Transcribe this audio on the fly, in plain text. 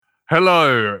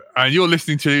Hello, and you're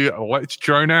listening to Let's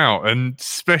Drone Out. And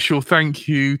special thank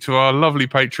you to our lovely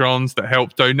patrons that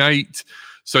help donate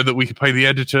so that we can pay the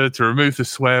editor to remove the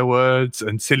swear words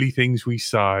and silly things we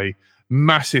say.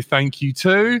 Massive thank you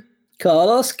to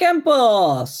Carlos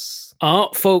Campos,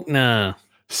 Art Faulkner,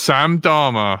 Sam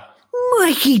Dharma,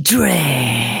 Mikey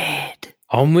Dread.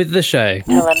 On with the show.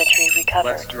 Telemetry recovered.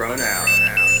 Let's drone out.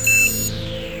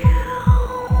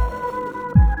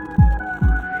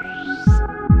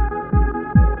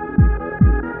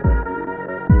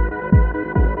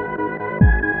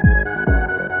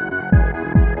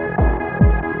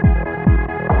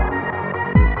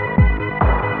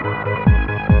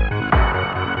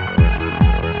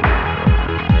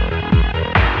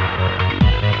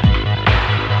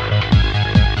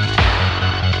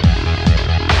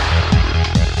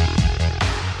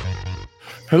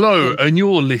 Hello, and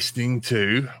you're listening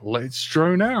to Let's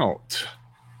Drone Out.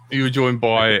 You were joined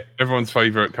by everyone's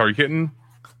favourite Curry Kitten.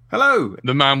 Hello.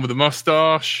 The man with the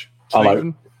moustache,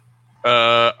 Stephen.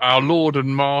 Our Lord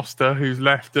and Master who's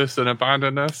left us and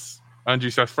abandoned us, Andrew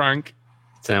Seth Frank.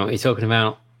 Don't know what you're talking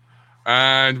about.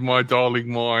 And my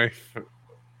darling wife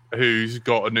who's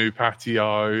got a new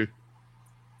patio.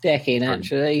 Decking,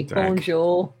 actually.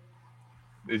 Bonjour.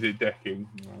 Is it decking?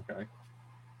 Okay.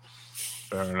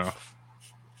 Fair enough.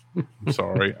 I'm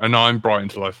sorry. And I'm Bright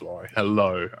Until I Fly.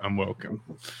 Hello and welcome.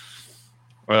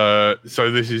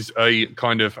 So this is a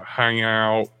kind of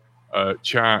hangout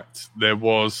chat. There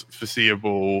was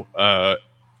foreseeable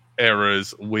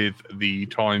errors with the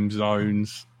time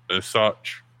zones as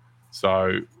such.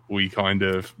 So we kind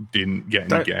of didn't get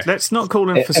any guests. Let's not call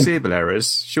them foreseeable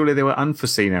errors. Surely they were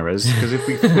unforeseen errors, because if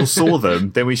we foresaw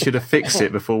them, then we should have fixed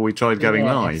it before we tried going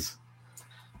live.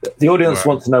 The audience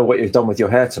want to know what you've done with your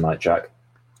hair tonight, Jack.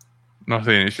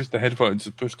 Nothing. It's just the headphones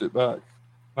that pushed it back.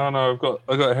 No, I've got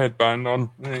a headband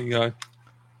on. There you go.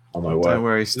 On my way. Don't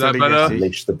worry, steady. better?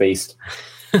 Unleash the beast.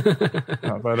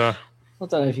 That better. I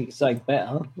don't know if you could say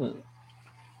better, but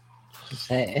his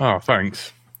hair. Oh,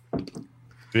 thanks.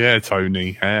 Yeah,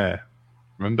 Tony, hair.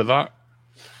 Remember that?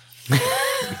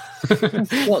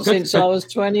 Not since I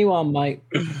was 21, mate.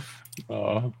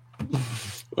 I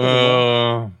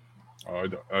don't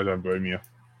blame you.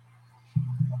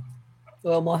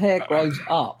 Well, my hair grows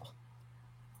up.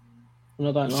 And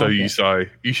I don't So like you it. say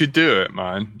you should do it,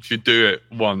 man. You should do it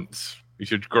once. You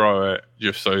should grow it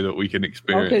just so that we can I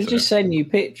experience could it. just send you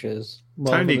pictures.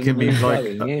 rather Tony than can be me like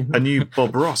showing you. a new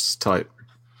Bob Ross type.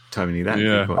 Tony, that.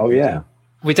 Yeah. Oh, yeah.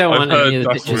 We don't I've want any heard of the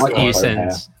that's pictures what that you I send,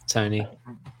 have. Tony.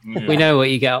 Yeah. We know what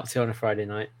you get up to on a Friday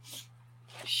night.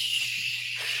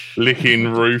 Licking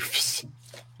roofs,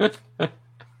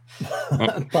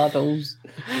 Puddles.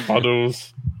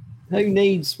 puddles, Who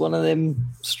needs one of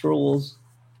them straws?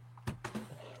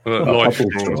 life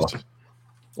Bubble straws. straw.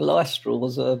 Life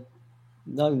straws are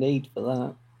no need for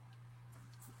that.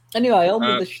 Anyway, on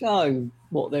with the show.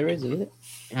 What there is of it.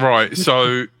 Right,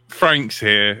 so Frank's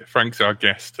here. Frank's our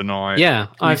guest tonight. Yeah,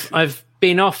 I've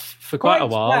been off for quite a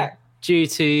Frank's while back. due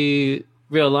to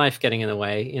real life getting in the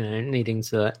way, needing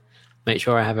to make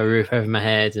sure I have a roof over my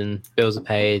head and bills are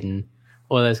paid and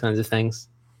all those kinds of things.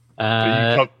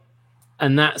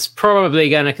 And that's probably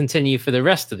going to continue for the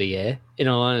rest of the year, in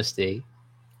all honesty,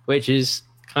 which is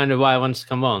kind of why I wanted to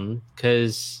come on,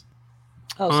 because...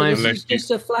 Oh, so this is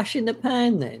just a flash in the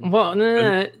pan then? Well,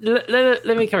 no.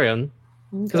 Let me carry on.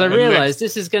 Because I realised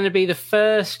this is going to be the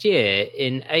first year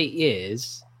in 8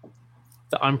 years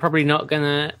that I'm probably not going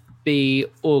to be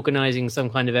organising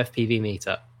some kind of FPV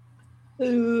meetup.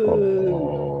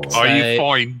 Ooh. Oh, you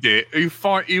find it.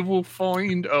 You will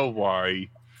find a way.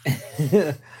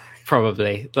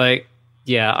 Probably.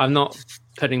 I'm not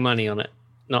putting money on it.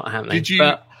 Not happening.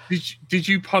 Did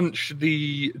you punch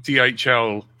the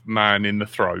DHL man in the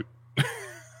throat?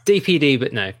 DPD,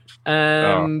 but no.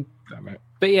 Damn it.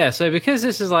 But yeah, so because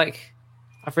this is I've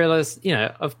realised,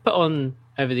 I've put on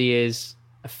over the years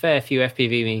a fair few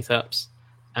FPV meetups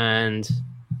and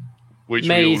Which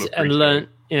made we all and learnt,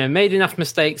 made enough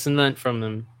mistakes and learnt from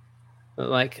them.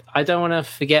 But I don't want to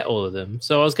forget all of them.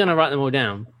 So I was going to write them all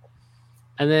down.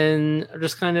 And then I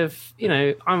just kind of,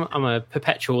 I'm a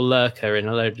perpetual lurker in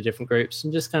a load of different groups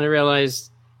and just kind of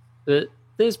realised that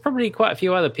there's probably quite a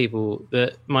few other people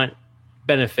that might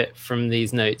benefit from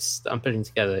these notes that I'm putting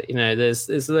together.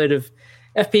 There's a load of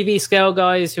FPV scale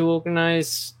guys who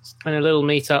organise kind of little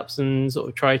meetups and sort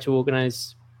of try to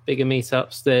organise bigger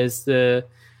meetups. There's the,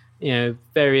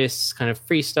 various kind of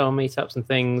freestyle meetups and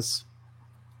things.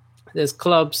 There's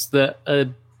clubs that are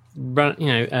run,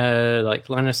 like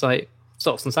line of sight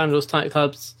socks and sandals type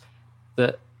clubs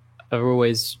that are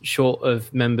always short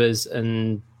of members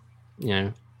and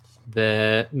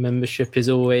their membership is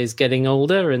always getting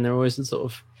older, and they're always sort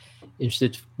of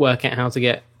interested to work out how to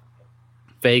get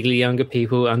vaguely younger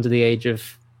people under the age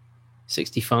of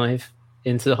 65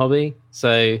 into the hobby.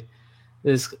 So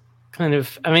there's kind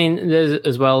of, I mean,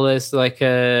 there's like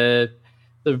the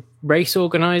race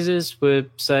organizers were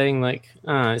saying like,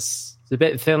 it's a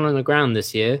bit thin on the ground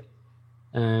this year.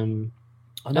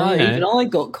 I know, even I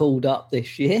got called up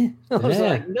this year. I was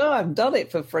like, no, I haven't done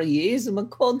it for 3 years and my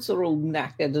quads are all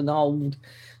knackered and old.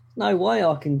 No way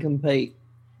I can compete.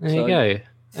 There you go.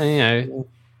 And,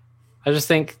 I just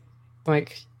think,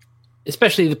 like,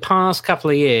 especially the past couple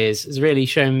of years has really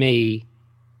shown me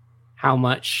how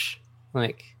much,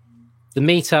 like, the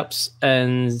meetups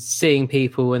and seeing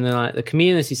people and the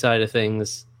community side of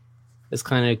things has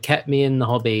kind of kept me in the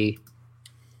hobby.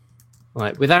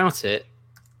 Like, without it,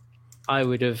 I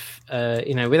would have,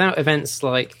 without events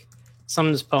like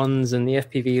Summers Ponds and the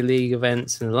FPV League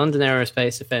events and the London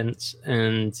Aerospace events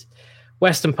and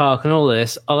Western Park and all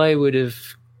this, I would have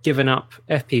given up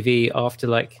FPV after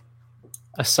like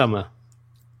a summer.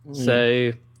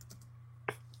 So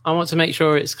I want to make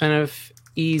sure it's kind of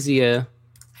easier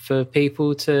for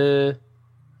people to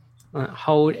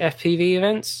hold FPV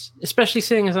events, especially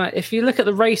seeing as like, if you look at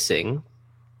the racing,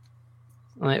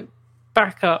 like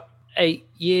back up 8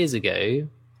 years ago,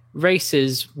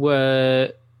 races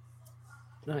were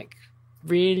like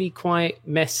really quite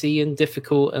messy and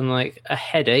difficult and like a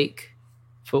headache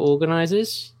for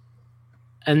organizers.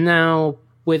 And now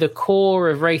with a core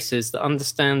of racers that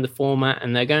understand the format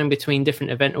and they're going between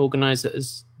different event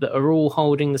organizers that are all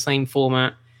holding the same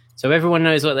format, so everyone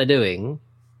knows what they're doing,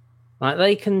 like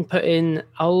they can put in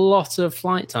a lot of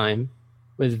flight time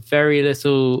with very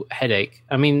little headache.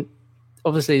 I mean,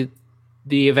 obviously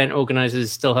the event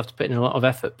organizers still have to put in a lot of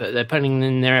effort, but they're putting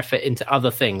in their effort into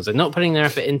other things. They're not putting their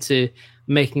effort into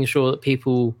making sure that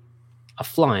people are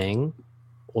flying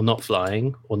or not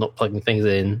flying or not plugging things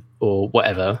in or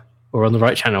whatever, or on the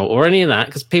right channel or any of that,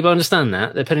 because people understand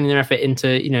that. They're putting their effort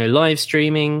into, live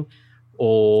streaming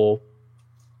or,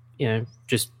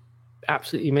 just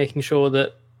absolutely making sure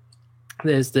that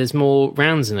there's more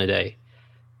rounds in a day.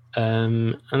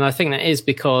 And I think that is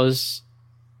because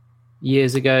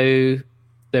years ago,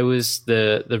 there was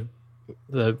the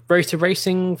rotor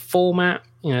racing format.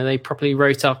 They properly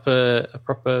wrote up a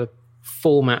proper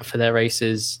format for their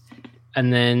races,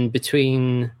 and then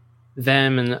between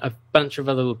them and a bunch of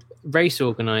other race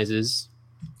organizers,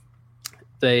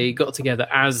 they got together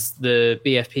as the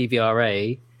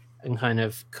BFPVRA and kind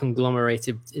of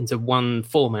conglomerated into one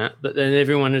format. But then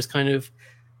everyone has kind of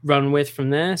run with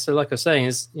from there. So, like I was saying,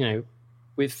 is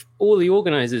with all the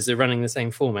organizers are running the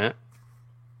same format,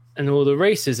 and all the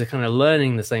races are kind of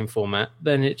learning the same format,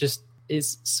 then it just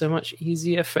is so much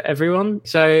easier for everyone.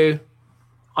 So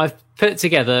I've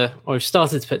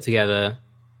started to put together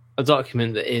a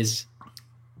document that is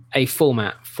a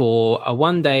format for a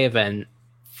one-day event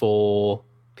for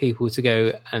people to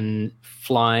go and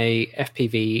fly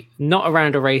FPV, not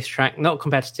around a racetrack, not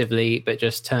competitively, but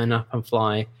just turn up and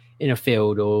fly in a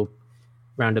field or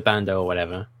around a bando or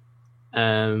whatever.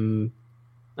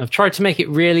 I've tried to make it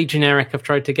really generic. I've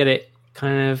tried to get it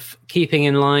kind of keeping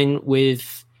in line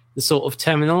with the sort of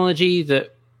terminology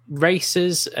that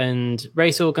racers and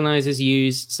race organizers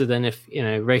use. So then if,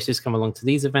 racers come along to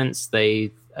these events,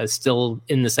 they are still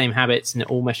in the same habits and it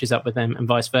all meshes up with them, and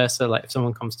vice versa. Like if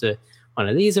someone comes to one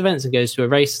of these events and goes to a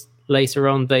race later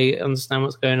on, they understand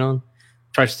what's going on.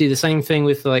 Try to do the same thing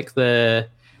with like the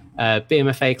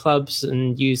BMFA clubs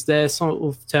and use their sort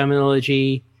of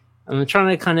terminology. And I'm trying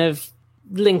to kind of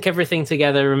link everything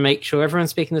together and make sure everyone's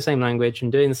speaking the same language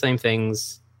and doing the same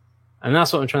things. And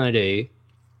that's what I'm trying to do.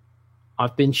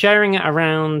 I've been sharing it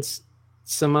around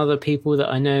some other people that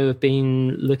I know have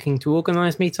been looking to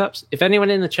organize meetups. If anyone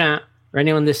in the chat or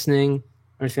anyone listening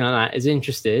or anything like that is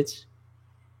interested,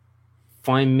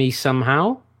 find me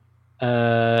somehow.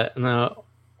 And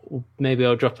maybe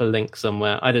I'll drop a link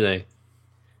somewhere. I don't know.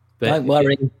 But don't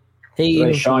worry. Do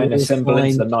they shine a symbol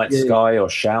into the night sky or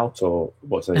shout, or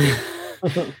what's it?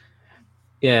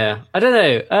 Yeah, I don't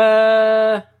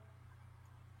know.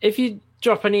 If you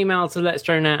drop an email to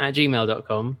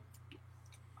letsdroneout@gmail.com,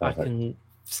 I can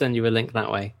send you a link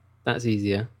that way. That's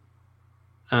easier.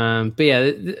 But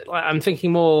yeah, I'm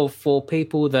thinking more for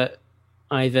people that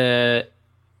either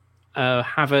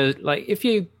have if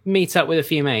you meet up with a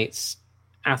few mates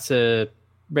at a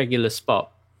regular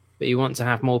spot, but you want to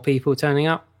have more people turning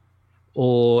up,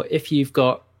 or if you've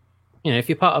got, if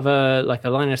you're part of a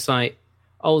line of sight,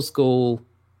 old school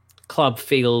club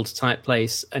field type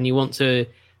place, and you want to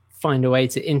find a way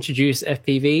to introduce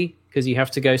FPV because you have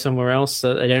to go somewhere else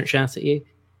so that they don't shout at you,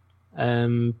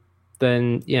 then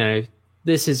then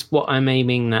this is what I'm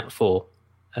aiming that for.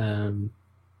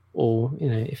 Or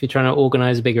if you're trying to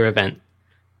organize a bigger event,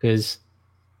 because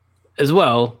as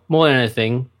well, more than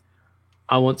anything,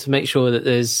 I want to make sure that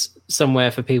there's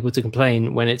somewhere for people to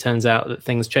complain when it turns out that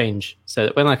things change, so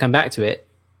that when I come back to it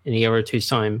in a year or two's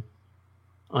time,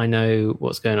 I know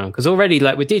what's going on. Because already,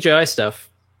 like with DJI stuff,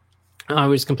 I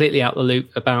was completely out the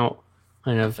loop about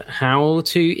kind of how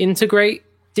to integrate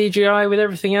DJI with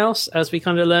everything else, as we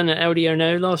kind of learned at LDO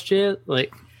No last year.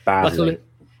 Badly.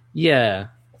 Yeah.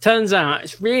 Turns out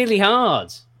it's really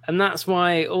hard. And that's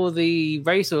why all the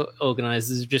race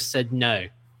organizers have just said no.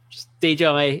 Just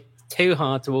DJI, too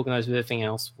hard to organize with everything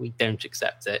else. We don't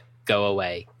accept it. Go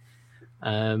away.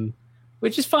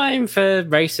 Which is fine for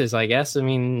racers, I guess. I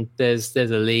mean, there's a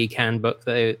league handbook.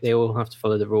 They all have to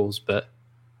follow the rules, but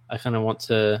I kind of want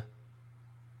to...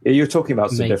 Yeah, you're talking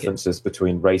about some differences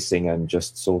between racing and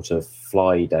just sort of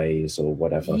fly days or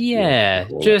whatever. Yeah,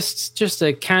 just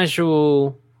a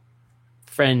casual,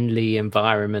 friendly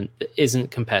environment that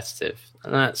isn't competitive.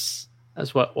 And that's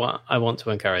what I want to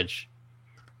encourage.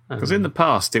 Because in the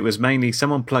past, it was mainly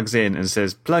someone plugs in and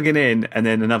says, plugging in, and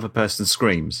then another person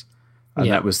screams. And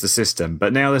that was the system.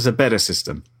 But now there's a better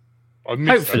system.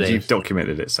 Hopefully. You've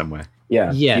documented it somewhere.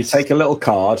 Yeah. Yes. You take a little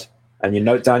card and you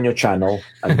note down your channel,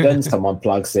 and then someone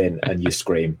plugs in and you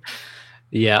scream.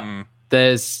 Yeah.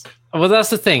 That's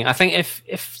the thing. I think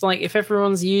if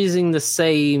everyone's using the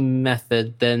same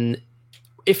method, then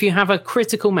if you have a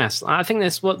critical mass, I think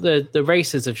that's what the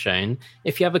racers have shown.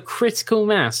 If you have a critical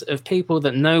mass of people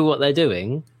that know what they're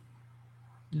doing,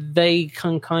 they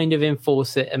can kind of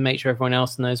enforce it and make sure everyone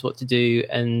else knows what to do,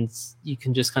 and you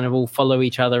can just kind of all follow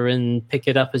each other and pick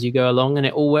it up as you go along, and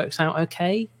it all works out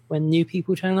okay when new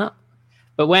people turn up.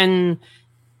 But when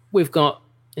we've got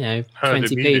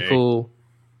 20 people,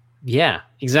 yeah,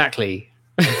 exactly.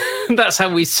 That's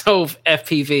how we solve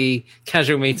FPV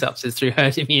casual meetups, is through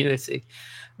herd immunity.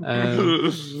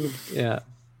 Yeah.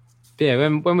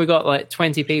 When we got like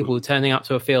 20 people turning up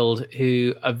to a field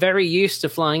who are very used to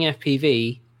flying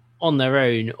FPV on their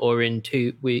own or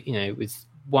with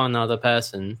one other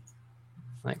person,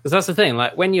 because that's the thing.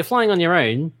 Like when you're flying on your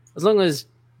own, as long as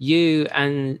you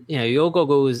and your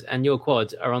goggles and your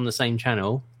quad are on the same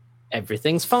channel,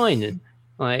 everything's fine.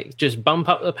 Like just bump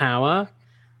up the power,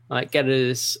 like get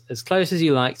as close as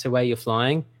you like to where you're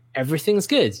flying. Everything's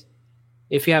good.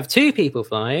 If you have two people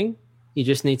flying, you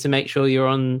just need to make sure you're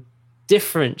on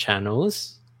different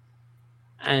channels.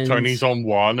 And Tony's on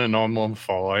 1 and I'm on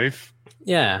 5.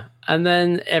 Yeah, and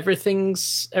then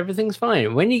everything's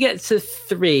fine. When you get to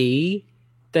 3,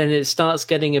 then it starts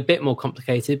getting a bit more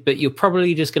complicated, but you're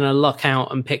probably just going to lock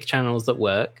out and pick channels that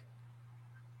work.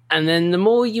 And then the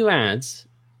more you add,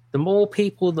 the more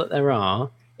people that there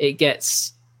are, it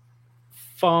gets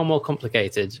far more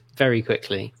complicated very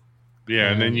quickly.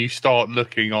 Yeah, and then you start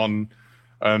looking on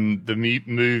the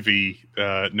movie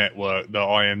network, the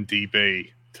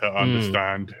IMDb, to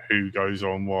understand who goes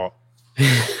on what.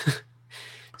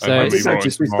 So we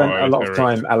spent a lot of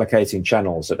time allocating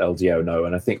channels at LDO No,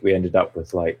 and I think we ended up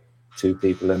with like 2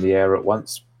 people in the air at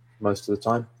once most of the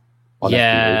time.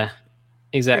 Yeah, FPV.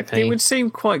 Exactly. It would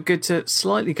seem quite good to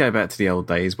slightly go back to the old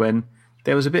days when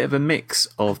there was a bit of a mix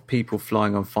of people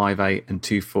flying on 5.8 and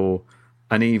 2.4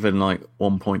 and even like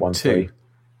 1.2.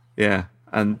 Yeah,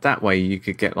 and that way you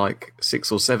could get like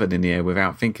 6 or 7 in the air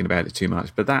without thinking about it too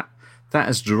much. But that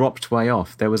has dropped way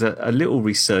off. There was a little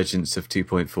resurgence of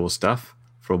 2.4 stuff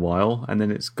for a while, and then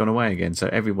it's gone away again. So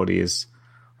everybody is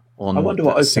on. I wonder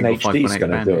what OpenHD is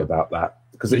going to do about that,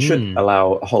 because it should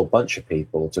allow a whole bunch of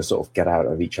people to sort of get out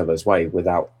of each other's way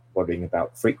without worrying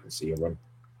about frequency you're on.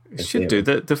 It should do.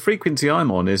 The frequency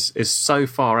I'm on is so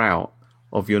far out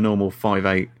of your normal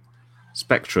 5.8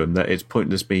 spectrum that it's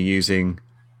pointless me using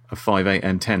a 5.8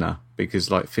 antenna,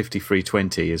 because like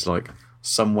 5320 is like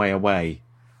some way away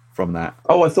from that.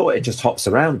 Oh, I thought it just hops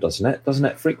around, doesn't it? Doesn't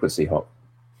it frequency hop?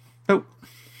 No.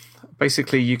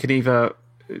 Basically, you can either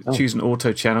choose an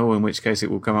auto channel, in which case it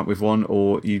will come up with one,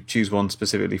 or you choose one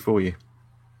specifically for you.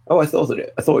 Oh, I thought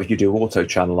if you do auto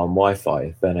channel on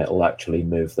Wi-Fi, then it'll actually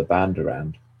move the band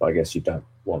around. But I guess you don't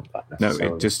want that necessarily.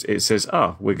 No, it says,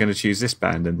 we're going to choose this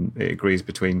band, and it agrees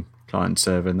between client and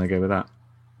server, and they go with that.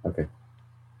 Okay.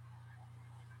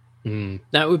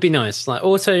 That would be nice. Like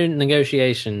auto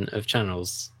negotiation of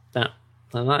channels.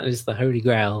 That is the holy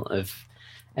grail of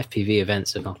FPV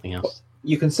events, if nothing else.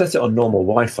 You can set it on normal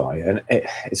Wi-Fi, and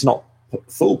it's not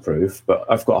foolproof, but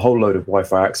I've got a whole load of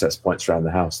Wi-Fi access points around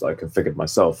the house that I configured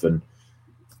myself, and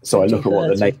so I look at what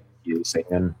the neighbors are using,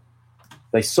 and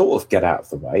they sort of get out of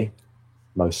the way,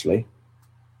 mostly.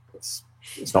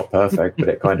 It's not perfect, but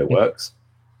it kind of works.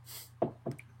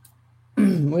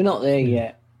 We're not there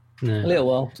yet. No. A little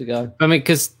while to go. I mean,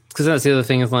 because that's the other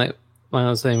thing is like I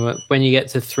was saying, when you get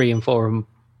to 3 and 4 and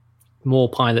more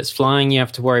pilots flying, you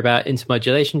have to worry about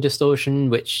intermodulation distortion,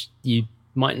 which you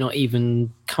might not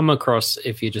even come across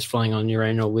if you're just flying on your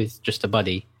own or with just a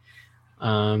buddy.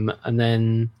 And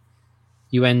then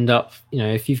you end up,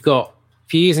 if you're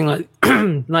using like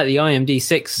like the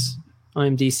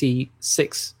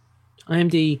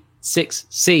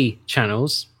IMD6C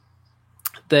channels,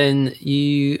 then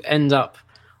you end up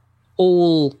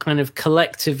all kind of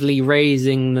collectively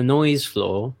raising the noise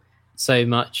floor so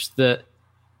much that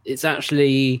it's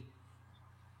actually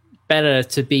better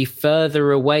to be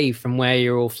further away from where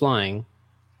you're all flying,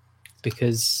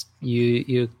 because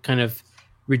you're kind of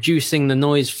reducing the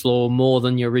noise floor more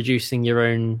than you're reducing your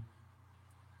own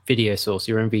video source,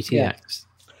 your own VTX. Yeah.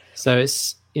 So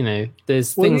it's,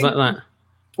 there's things like that.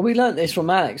 We learned this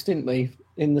from Alex, didn't we,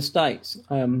 in the States?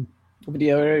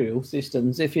 Video aerial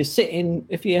systems. If you're sitting,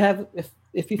 if you learned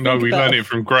it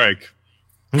from Greg.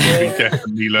 We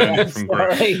definitely learned it from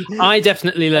Greg. I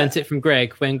definitely learned it from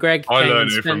Greg when Greg. I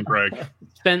learned it from Greg.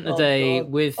 Spent the day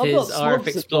with his RF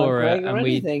Explorer, and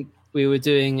we were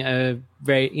doing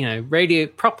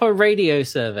proper radio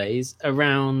surveys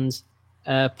around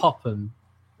Popham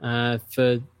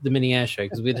for the mini air show,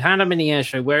 because we'd had a mini air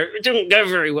show where it didn't go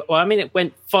very well. Well, I mean, it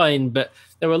went fine, but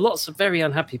there were lots of very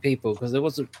unhappy people because there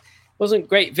wasn't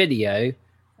great video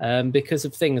because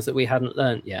of things that we hadn't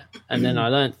learnt yet. And then I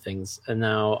learnt things, and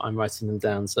now I'm writing them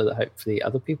down so that hopefully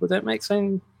other people don't make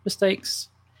same mistakes.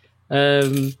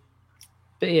 But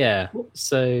yeah,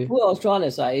 so what I was trying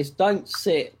to say is, don't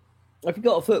sit. If you've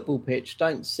got a football pitch,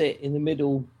 don't sit in the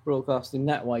middle broadcasting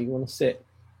that way. You want to sit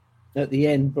at the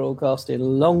end broadcasting a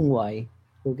long way.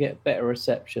 You'll get better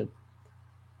reception.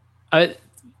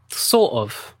 Sort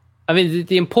of. I mean,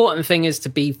 the important thing is to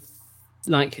be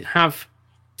have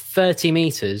 30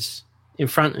 meters in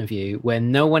front of you where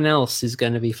no one else is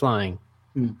going to be flying.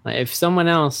 Like if someone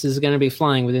else is going to be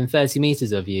flying within 30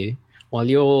 meters of you while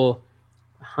you're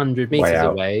 100 meters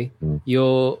away,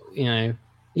 you're, exactly.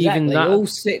 Even that. All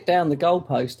sit down the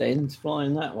goalpost end,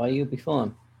 flying that way, you'll be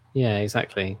fine. Yeah,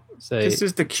 exactly. So this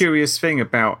is the curious thing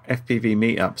about FPV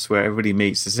meetups, where everybody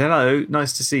meets and says, "Hello,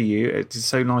 nice to see you. It's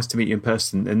so nice to meet you in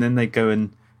person," and then they go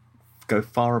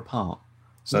far apart,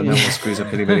 so no one screws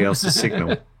up anybody else's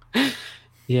signal.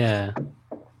 Yeah,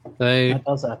 so that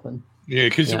does happen. Yeah,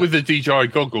 because with the DJI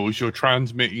goggles, you're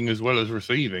transmitting as well as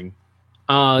receiving.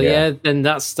 Oh yeah, then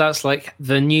that's like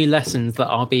the new lessons that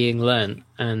are being learned,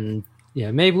 and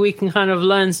maybe we can kind of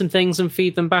learn some things and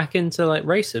feed them back into like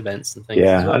race events and things.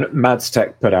 Yeah, well. and Mads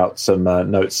Tech put out some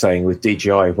notes saying with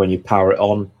DJI, when you power it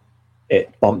on,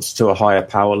 it bumps to a higher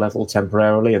power level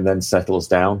temporarily and then settles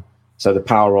down. So the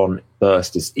power on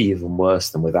burst is even worse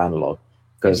than with analog,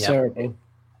 because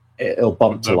it'll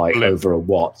bump to like over a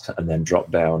watt and then drop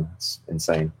down. It's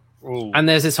insane. Ooh. And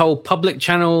there's this whole public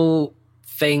channel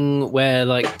thing where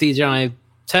like DJI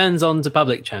turns on to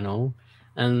public channel.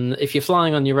 And if you're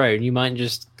flying on your own, you might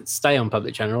just stay on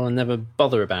public channel and never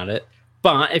bother about it.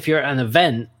 But if you're at an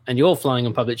event and you're flying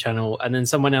on public channel and then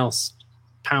someone else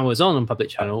powers on public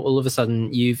channel, all of a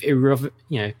sudden you've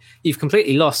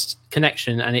completely lost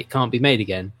connection and it can't be made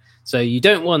again. So you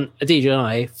don't want a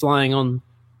DJI flying on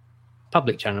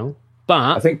public channel.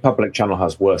 But I think public channel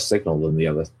has worse signal than the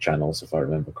other channels, if I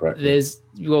remember correctly.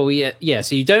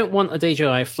 So you don't want a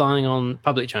DJI flying on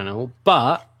public channel,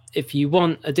 but if you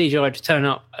want a DJI to turn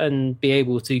up and be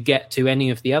able to get to any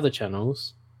of the other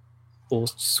channels or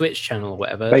switch channel or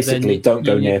whatever, basically then don't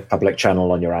go near public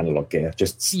channel on your analog gear.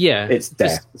 It's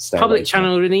there. Public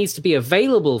channel needs to be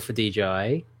available for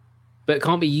DJI, but it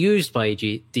can't be used by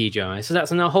DJI. So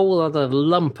that's a whole other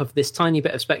lump of this tiny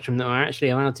bit of spectrum that we're actually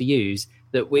allowed to use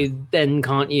that we then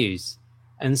can't use.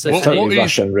 And so totally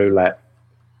Russian roulette.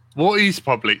 What is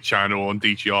public channel on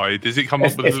DJI? Does it come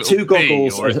up with a little two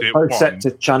goggles or is are it both set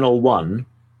to channel 1,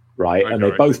 right, and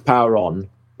they both power on,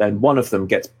 then one of them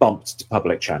gets bumped to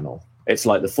public channel. It's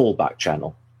like the fallback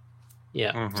channel.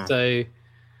 Yeah. Mm-hmm. So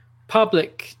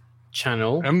public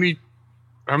channel. How many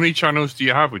channels do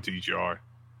you have with DJI?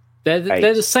 They're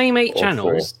the same 8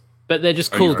 channels, but they're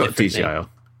just called DJI. I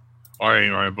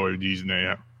ain't bothered using it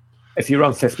yet. If you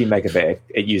run 50 megabit,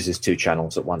 it uses 2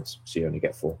 channels at once, so you only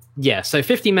get 4. Yeah, so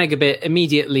 50 megabit,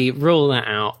 immediately rule that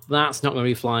out. That's not going to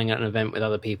be flying at an event with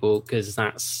other people because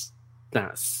that's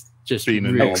just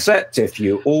rude. Except if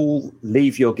you all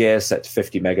leave your gear set to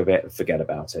 50 megabit and forget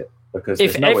about it, because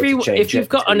there's no way to change it. If you've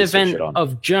got an event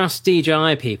of just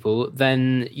DJI people,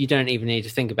 then you don't even need to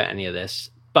think about any of this.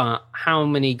 But how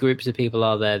many groups of people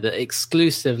are there that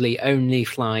exclusively only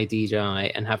fly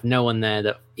DJI and have no one there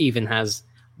that even has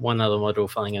one other model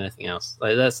flying anything else.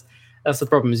 Like that's the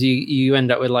problem. Is you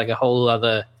end up with like a whole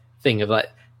other thing of like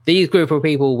these group of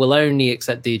people will only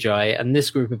accept DJI, and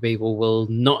this group of people will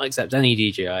not accept any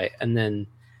DJI, and then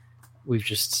we've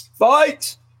just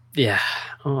Fight! yeah.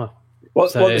 Oh, What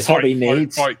So- this hobby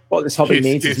needs, Fight. what this hobby Kiss,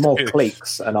 needs kiss, is more kiss.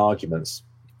 cliques and arguments.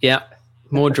 yeah,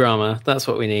 more drama. That's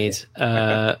what we need.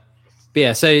 But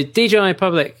yeah, so DJI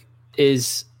Public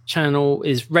is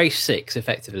race 6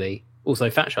 effectively.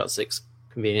 Also Fat Shot 6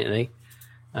 conveniently,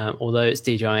 although it's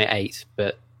DJI 8,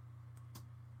 but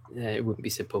it wouldn't be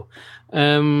simple.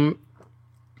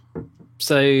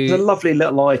 So There's a lovely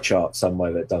little eye chart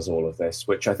somewhere that does all of this,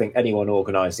 which I think anyone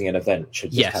organising an event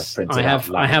should just have yes, printed I have.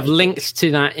 out. I have linked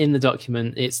to that in the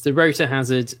document. It's the rotor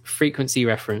hazard frequency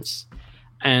reference,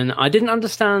 and I didn't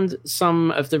understand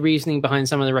some of the reasoning behind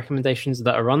some of the recommendations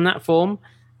that are on that form.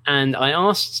 And I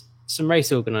asked some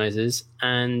race organisers,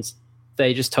 and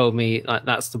they just told me like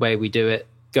that's the way we do it.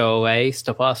 Go away.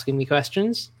 Stop asking me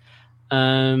questions.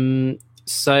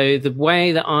 So the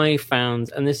way that I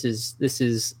found, and this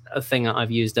is a thing that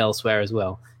I've used elsewhere as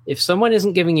well. If someone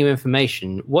isn't giving you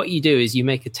information, what you do is you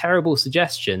make a terrible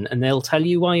suggestion and they'll tell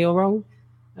you why you're wrong.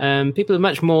 People are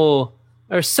much more,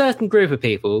 or a certain group of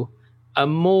people are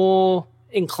more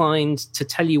inclined to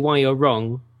tell you why you're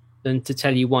wrong than to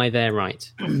tell you why they're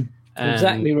right.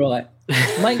 Exactly right.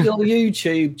 Make your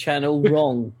YouTube channel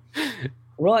wrong.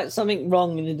 Write something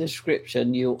wrong in the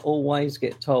description. You'll always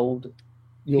get told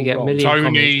you're get wrong. millions-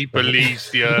 Tony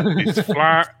believes the Earth is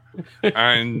flat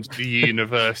and the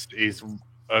universe is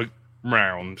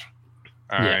round,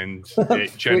 and it Which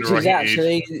is generated.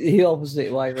 actually the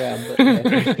opposite way around. But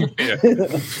Yeah.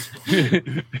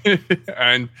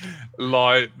 And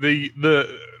like the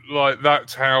like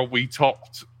that's how we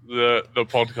topped the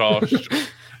podcast.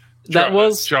 That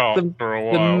was chart the, for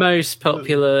a the while. most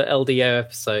popular LDO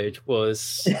episode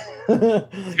was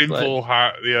Simple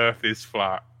hat. The Earth is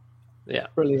flat. yeah.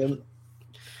 Brilliant.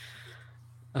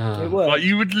 Uh, It worked. Like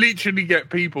you would literally get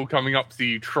people coming up to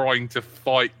you trying to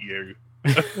fight you.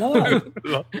 No.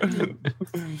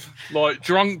 Like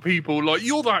drunk people, like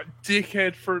you're that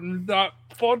dickhead from that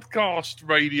podcast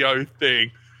radio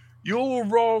thing. You're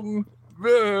wrong,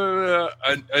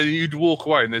 and you'd walk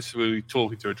away, and this was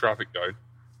talking to a traffic cone.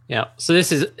 Yeah. So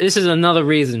this is another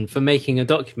reason for making a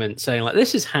document saying like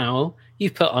this is how you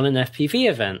put on an FPV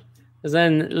event. Because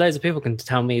then loads of people can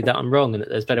tell me that I'm wrong and that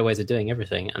there's better ways of doing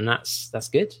everything, and that's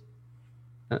good.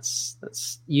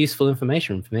 That's useful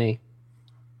information for me.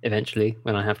 Eventually,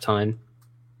 when I have time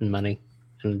and money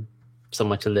and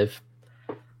somewhere to live,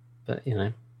 but you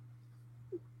know,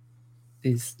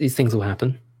 these things will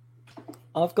happen.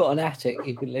 I've got an attic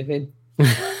you can live in.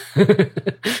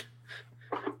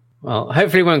 Well,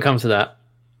 hopefully it won't come to that,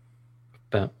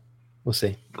 but we'll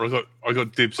see. I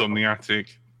got dibs on the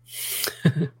attic.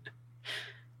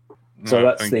 So No,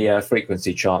 that's thank the you.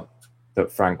 frequency chart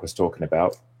that Frank was talking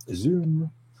about.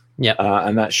 Zoom. Yeah.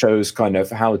 And that shows kind of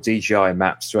how DJI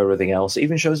maps to everything else. It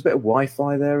even shows a bit of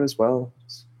Wi-Fi there as well.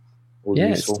 It's all Yeah,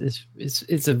 useful.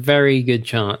 it's a very good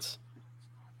chart.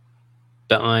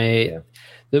 But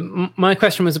my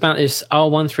question was about this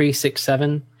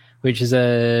R1367, which is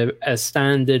a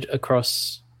standard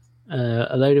across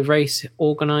a load of race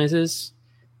organizers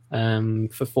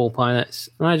for 4 pilots,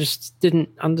 and I just didn't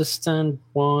understand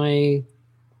why,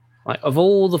 like of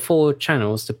all the 4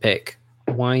 channels to pick,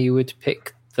 why you would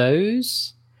pick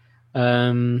those.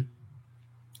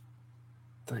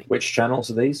 Which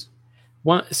channels are these?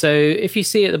 So if you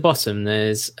see at the bottom,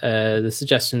 there's the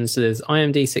suggestions. So there's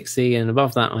IMD6C, and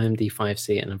above that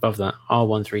IMD5C, and above that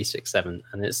R1367,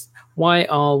 and it's why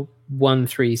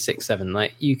R1367.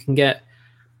 Like you can get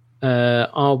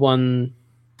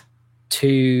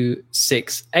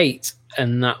R1268,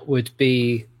 and that would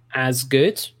be as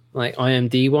good, like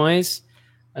IMD wise,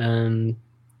 and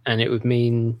it would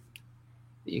mean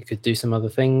that you could do some other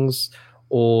things,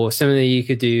 or similarly you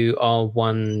could do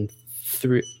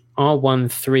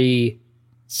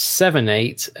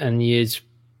R1378, and you'd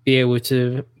be able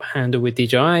to handle with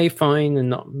DJI fine and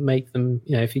not make them,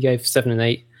 you know, if you gave 7 and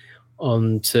 8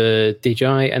 onto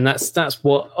DJI. And that's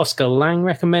what Oscar Lang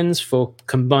recommends for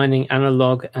combining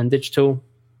analog and digital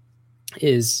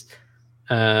is,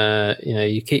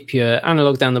 you keep your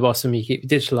analog down the bottom, you keep your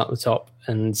digital up the top,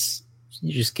 and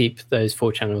you just keep those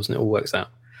 4 channels and it all works out.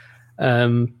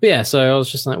 But yeah, so I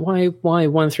was just like, why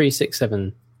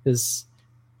 1367? Because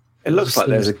It looks like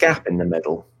there's a gap in the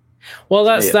middle. well,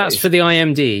 that's Yeah, for the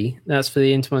IMD. That's for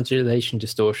the intermodulation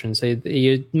distortion. So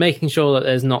you're making sure that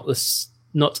there's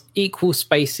not equal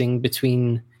spacing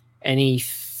between any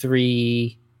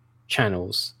 3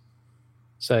 channels.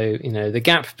 So the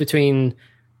gap between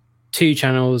two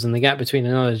channels and the gap between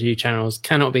another two channels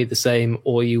cannot be the same,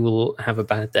 or you will have a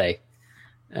bad day.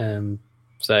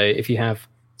 So if you have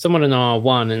someone in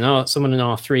R1 and someone in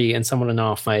R3 and someone in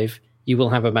R5, you will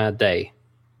have a bad day.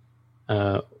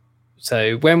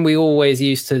 So when we always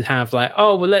used to have like,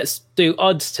 oh, well, let's do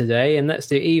odds today and let's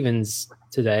do evens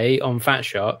today on Fat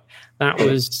Shark, that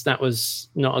was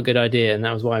not a good idea, and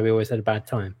that was why we always had a bad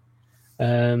time.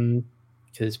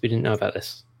 Because we didn't know about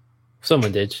this.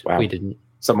 Someone did. Wow. We didn't.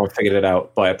 Someone figured it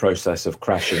out by a process of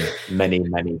crashing many,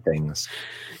 many things.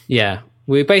 Yeah.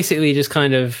 We basically just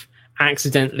kind of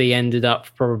accidentally ended up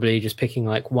probably just picking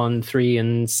like 1, 3,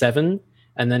 and 7,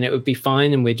 and then it would be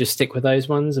fine, and we'd just stick with those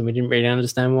ones, and we didn't really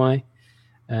understand why.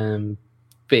 But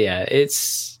yeah,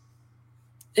 it's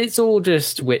all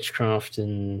just witchcraft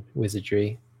and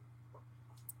wizardry.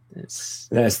 There's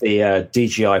the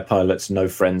DJI Pilot's No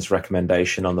Friends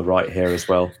recommendation on the right here as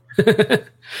well.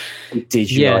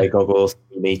 DJI goggles,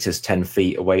 meters 10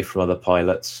 feet away from other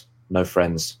pilots. No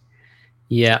friends.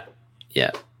 Yeah.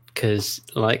 Because,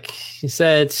 like you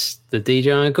said, the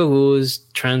DJI goggles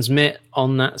transmit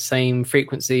on that same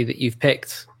frequency that you've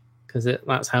picked, because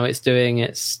that's how it's doing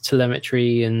its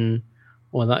telemetry and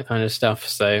all that kind of stuff.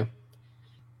 So,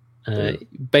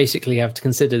 basically, you have to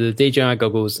consider the DJI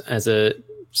goggles as a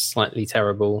slightly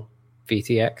terrible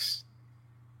VTX.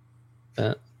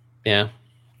 But yeah,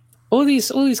 all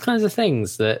these kinds of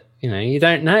things that you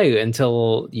don't know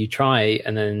until you try,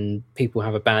 and then people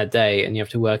have a bad day, and you have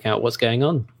to work out what's going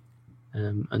on,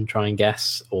 and try and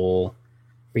guess or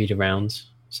read around.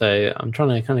 So I'm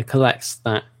trying to kind of collect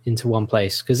that into one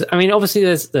place, because I mean, obviously,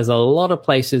 there's a lot of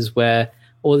places where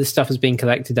all this stuff has been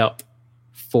collected up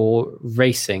for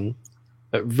racing,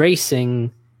 but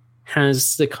racing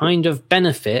has the kind of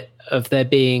benefit of there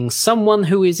being someone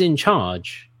who is in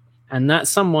charge, and that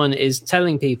someone is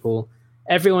telling people,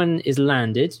 everyone is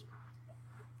landed,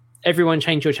 everyone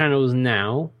change your channels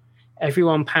now,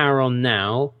 everyone power on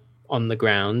now on the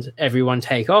ground, everyone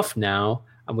take off now,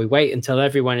 and we wait until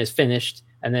everyone is finished,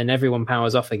 and then everyone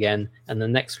powers off again, and the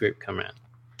next group come around.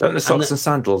 Don't the Socks and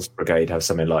Sandals Brigade have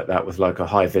something like that, with like a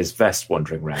high-vis vest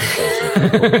wandering around?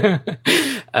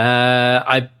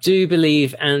 I do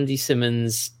believe Andy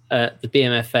Simmons at the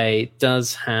BMFA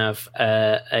does have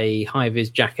a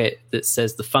high-vis jacket that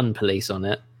says the Fun Police on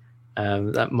it.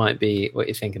 That might be what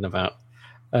you're thinking about.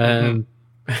 But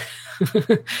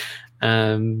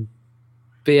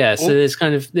yeah, so there's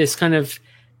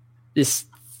this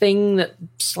thing that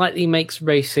slightly makes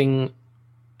racing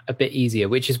a bit easier,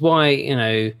 which is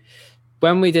why,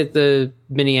 when we did the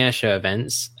mini airshow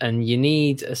events, and you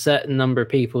need a certain number of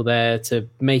people there to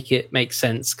make it make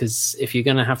sense, because if you're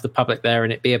going to have the public there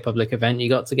and it be a public event, you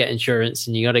got to get insurance,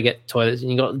 and you got to get toilets,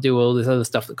 and you got to do all this other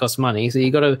stuff that costs money. So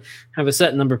you got to have a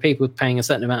certain number of people paying a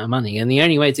certain amount of money, and the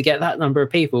only way to get that number of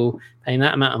people paying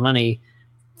that amount of money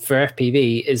for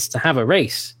FPV is to have a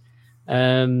race.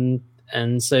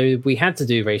 And so we had to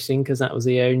do racing, because that was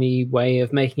the only way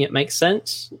of making it make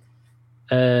sense.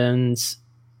 And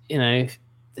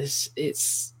it's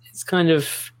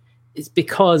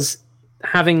because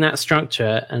having that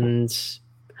structure and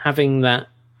having that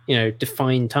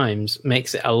defined times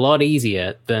makes it a lot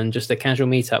easier than just a casual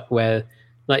meetup where,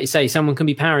 like you say, someone can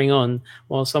be powering on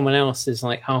while someone else is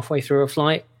like halfway through a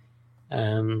flight.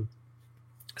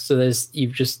 So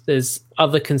there's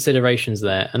other considerations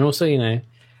there, and also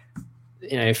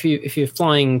if you're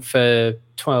flying for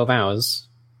 12 hours,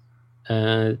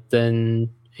 then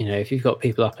if you've got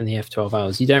people up in the F 12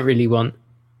 hours, you don't really want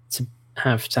to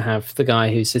have the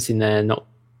guy who's sitting there not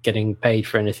getting paid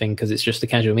for anything because it's just a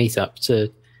casual meetup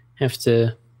to have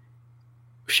to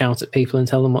shout at people and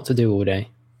tell them what to do all day.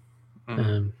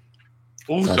 Also,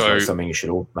 that's like something you should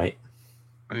automate.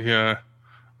 Yeah.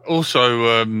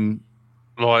 Also,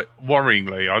 like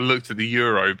worryingly, I looked at the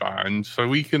Euroband, so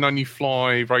we can only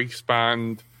fly race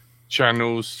band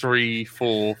channels 3,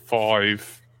 4,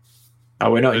 5. Oh,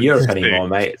 we're not Europe anymore,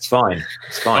 mate. It's fine.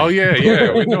 Oh yeah,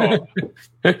 we're not.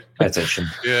 Pay attention.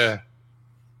 Yeah.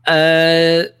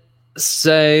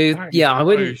 So yeah, I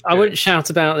wouldn't shout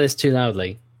about this too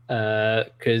loudly,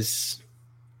 but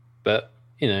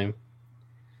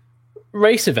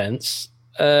race events,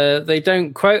 they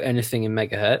don't quote anything in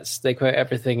megahertz. They quote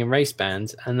everything in race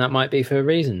band, and that might be for a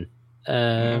reason.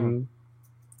 And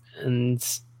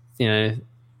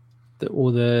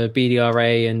all the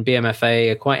BDRA and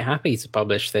BMFA are quite happy to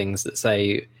publish things that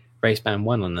say race band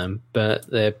 1 on them, but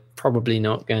they're probably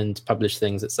not going to publish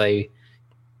things that say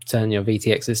turn your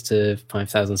VTXs to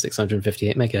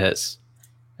 5,658 megahertz.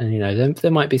 And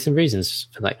there might be some reasons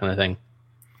for that kind of thing.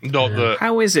 Not that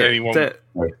how is it anyone... that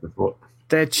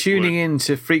they're tuning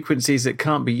into frequencies that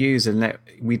can't be used, and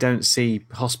we don't see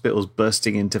hospitals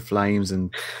bursting into flames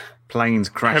and planes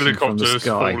crashing from the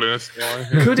sky.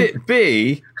 Could it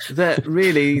be that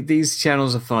really these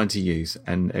channels are fine to use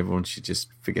and everyone should just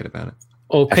forget about it?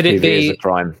 Or could FPV it be is a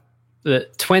crime.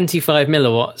 that 25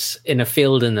 milliwatts in a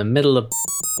field in the middle of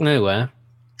nowhere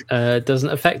doesn't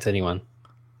affect anyone?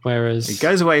 Whereas it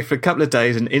goes away for a couple of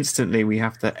days and instantly we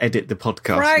have to edit the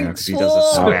podcast now because he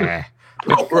doesn't swear.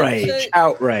 Outrage.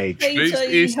 Peter,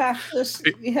 you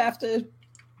have to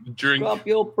Drink. rub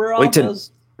your brothers.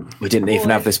 We didn't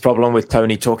even have this problem with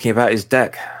Tony talking about his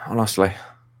deck, honestly.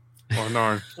 Oh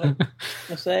no.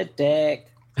 I said deck.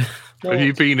 Have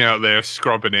you been out there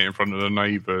scrubbing it in front of the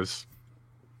neighbours?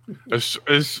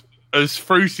 Has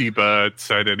Fruity Bird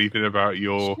said anything about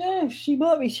your... Yeah, she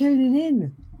might be tuning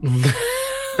in.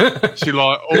 She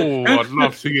like, oh, I'd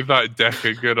love to give that deck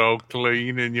a good old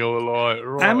clean, and you're like,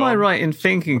 right. Am I right in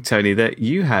thinking, Tony, that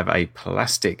you have a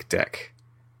plastic deck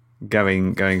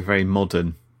going very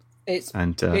modern? It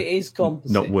and is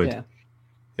composite, not wood. Yeah.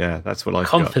 Yeah, that's what I've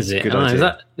composite. got. Oh,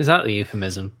 is that the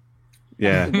euphemism?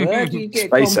 Yeah. Where do you get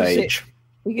Space composite? age.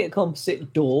 You get a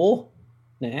composite door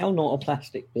now, not a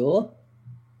plastic door.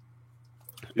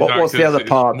 What's the other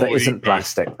part that isn't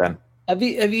plastic then? Have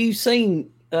you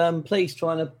seen police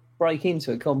trying to break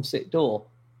into a composite door?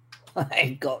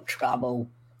 They've got trouble.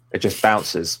 It just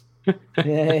bounces.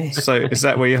 Yeah. So is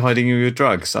that where you're hiding your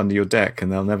drugs, under your deck,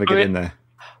 and they'll never get in there?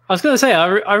 I was going to say,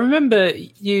 I remember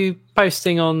you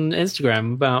posting on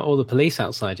Instagram about all the police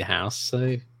outside your house.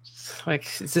 So, like,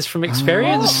 is this from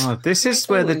experience? Oh, this is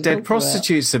where the dead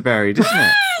prostitutes are buried, isn't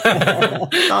it?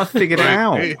 I figured it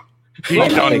out.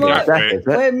 When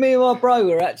me and my bro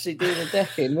were actually doing the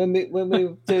decking, when we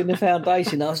were doing the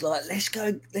foundation, I was like, let's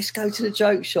go to the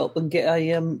joke shop and get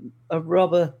a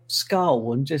rubber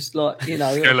skull and just like, you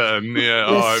know, skeleton.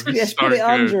 Yeah, let's put it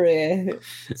under here.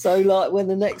 So like when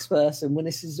the next person, when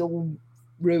this is all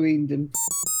ruined and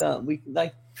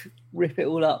they rip it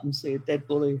all up and see a dead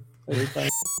body.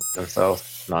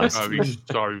 Themselves. Nice. That'd be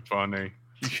so funny.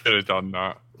 You should have done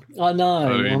that. I know.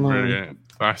 That'd be brilliant.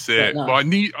 That's it. No. But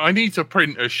I need to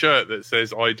print a shirt that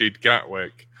says I did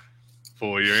Gatwick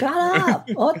for you. Shut up!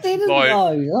 I didn't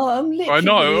know. I'm literally I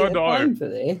know. paying for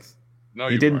this. No,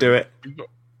 you didn't do it.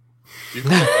 You've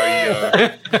got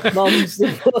a, Mum's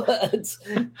the words.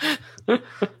 The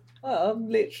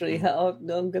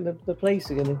police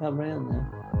are gonna come round now.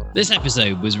 This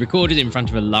episode was recorded in front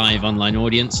of a live online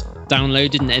audience,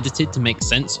 downloaded and edited to make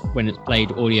sense when it's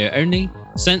played audio only,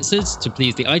 censored to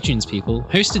please the iTunes people,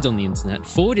 hosted on the internet,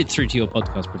 forwarded through to your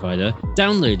podcast provider,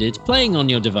 downloaded, playing on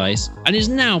your device, and is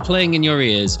now playing in your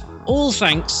ears, all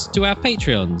thanks to our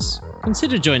Patreons.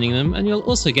 Consider joining them and you'll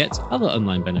also get other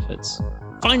online benefits.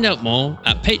 Find out more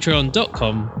at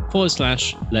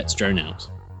patreon.com/Let's Drone Out.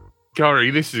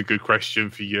 Gary, this is a good question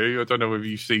for you. I don't know whether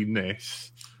you've seen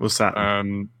this. What's that?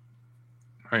 Hang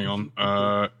on.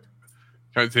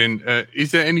 Captain,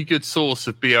 is there any good source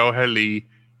of BL Heli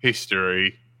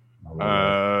history?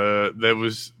 There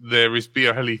is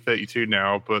BL Heli 32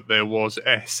 now, but there was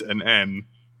S and M,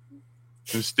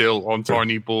 and still on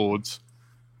tiny boards.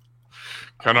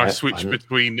 Can I switch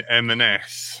between M and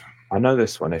S? I know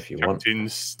this one if you want.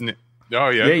 Oh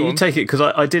yeah, you take it, because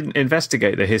I didn't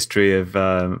investigate the history of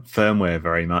firmware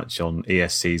very much on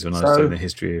ESCs when I was doing the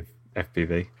history of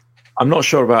FPV. I'm not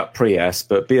sure about pre-S,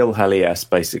 but BL Heli S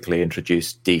basically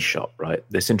introduced D-Shot, right?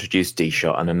 This introduced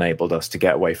D-Shot and enabled us to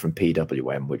get away from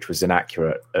PWM, which was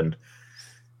inaccurate and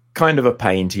kind of a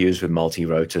pain to use with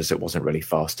multi-rotors. It wasn't really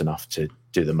fast enough to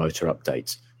do the motor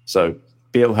updates. So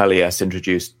BL Heli S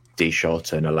introduced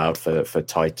D-Shot and allowed for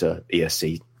tighter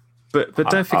ESC. But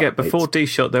don't forget, before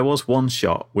D-Shot, there was One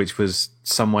Shot, which was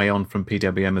some way on from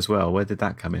PWM as well. Where did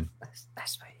that come in?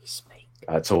 That's where you speak.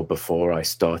 That's all before I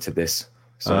started this.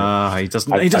 So he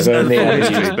doesn't know the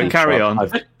history, but carry on.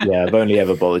 I've only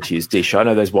ever bothered to use D-Shot. I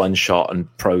know there's One Shot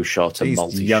and Pro Shot and These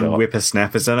multi-shot. young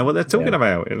whippersnappers don't know what they're talking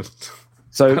about.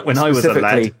 So when I was a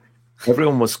lad,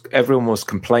 everyone was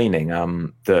complaining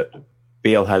that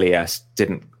BL Heli S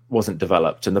wasn't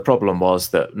developed, and the problem was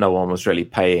that no one was really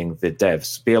paying the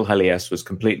devs. BL Heli S was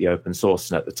completely open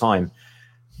source, and at the time,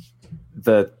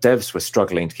 the devs were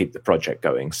struggling to keep the project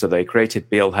going. So they created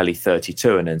BL Heli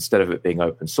 32, and instead of it being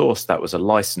open source, that was a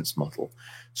license model.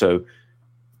 So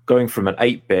going from an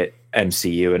 8-bit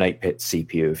MCU, an 8-bit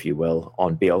CPU, if you will,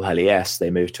 on BL Heli S,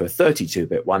 they moved to a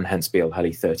 32-bit one, hence BL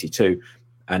Heli 32.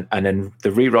 And in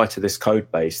the rewrite of this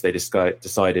code base, they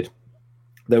decided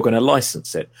they were going to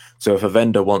license it. So if a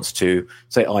vendor wants to,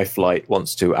 say iFlight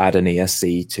wants to add an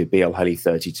ESC to BL Heli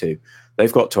 32,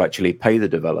 they've got to actually pay the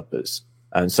developers.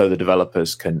 And so the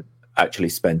developers can actually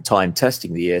spend time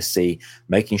testing the ESC,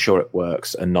 making sure it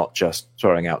works, and not just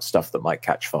throwing out stuff that might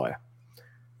catch fire.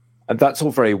 And that's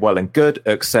all very well and good,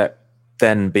 except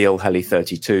then Beal Heli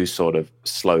 32 sort of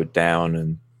slowed down,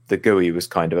 and the GUI was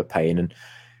kind of a pain. And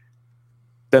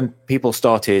then people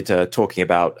started talking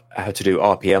about how to do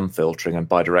RPM filtering and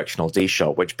bidirectional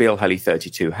D-Shot, which Beal Heli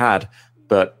 32 had,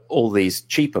 but all these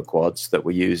cheaper quads that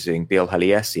were using Beal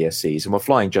Heli S ESCs and were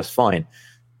flying just fine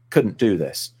couldn't do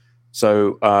this.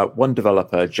 So one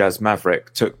developer, Jazz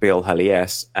Maverick, took Beal Heli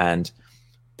S and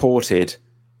ported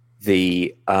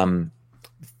the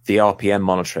RPM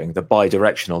monitoring, the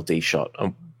bidirectional D-Shot.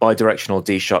 And bidirectional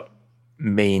D-Shot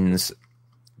means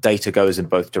data goes in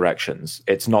both directions.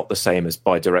 It's not the same as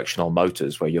bidirectional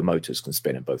motors, where your motors can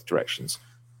spin in both directions.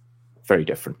 Very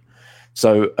different.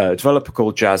 So a developer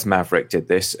called Jazz Maverick did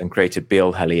this and created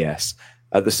Beal Heli S.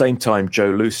 At the same time,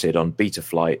 Joe Lucid on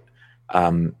Betaflight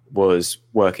was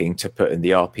working to put in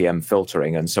the RPM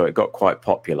filtering, and so it got quite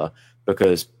popular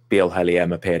because Beal Heli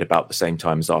M appeared about the same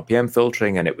time as RPM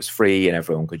filtering, and it was free and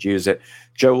everyone could use it.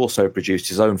 Joe also produced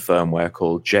his own firmware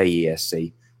called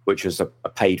JESC, which was a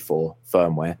paid-for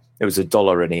firmware. It was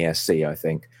 $1 an ESC, I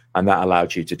think, and that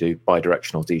allowed you to do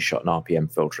bidirectional D-Shot and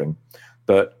RPM filtering.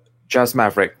 But Jazz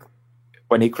Maverick,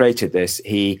 when he created this,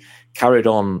 he carried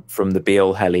on from the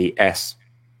Beal Heli S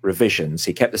revisions.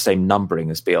 He kept the same numbering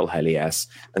as Beal Heli S,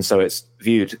 and so it's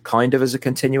viewed kind of as a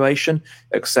continuation,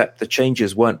 except the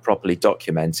changes weren't properly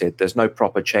documented. There's no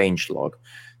proper change log,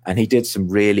 and he did some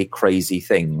really crazy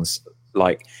things.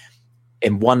 Like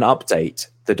in one update,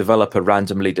 the developer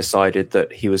randomly decided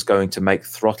that he was going to make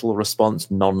throttle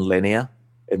response non-linear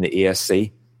in the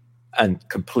ESC, and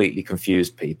completely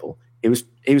confused people. He was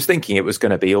thinking it was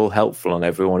going to be all helpful and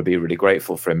everyone would be really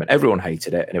grateful for him, and everyone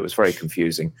hated it, and it was very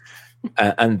confusing.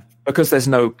 And because there's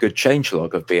no good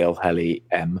changelog of Beal Heli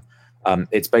M,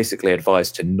 it's basically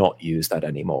advised to not use that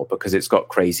anymore because it's got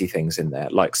crazy things in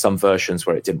there, like some versions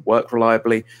where it didn't work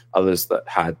reliably, others that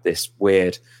had this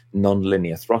weird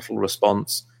non-linear throttle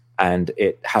response, and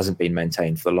it hasn't been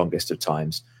maintained for the longest of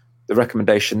times. The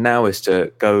recommendation now is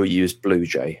to go use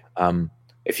BlueJ.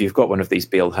 If you've got one of these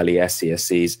Beal Heli S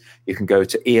ESCs, you can go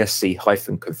to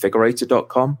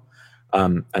esc-configurator.com,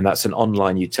 and that's an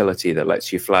online utility that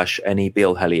lets you flash any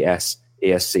Beal Heli S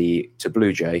ESC to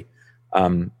BlueJ,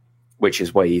 which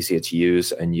is way easier to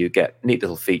use, and you get neat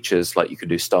little features like you can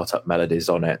do startup melodies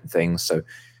on it and things. So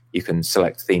you can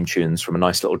select theme tunes from a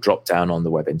nice little drop down on the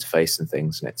web interface and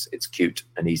things, and it's cute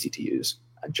and easy to use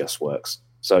and just works.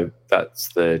 So that's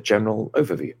the general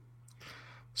overview.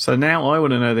 So now I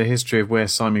want to know the history of where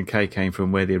Simon K came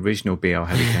from, where the original Beal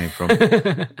Heli came from,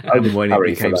 and when it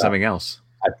became something else.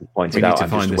 We need to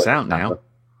find this out now.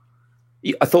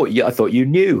 I thought you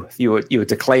knew. You were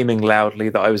declaiming loudly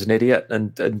that I was an idiot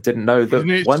and didn't know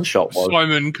that One Shot was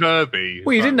Simon Kirby.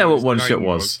 Well, you didn't know what One Shot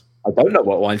was. I don't know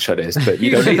what One Shot is, but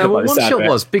you don't know what One Shot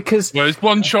was because it's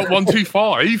One Shot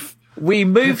 125. We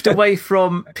moved away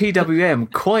from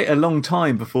PWM quite a long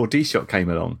time before D-Shot came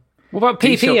along. What about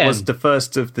PPM? D-Shot was the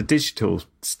first of the digital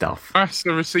stuff. That's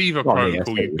the receiver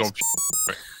protocol, you gob.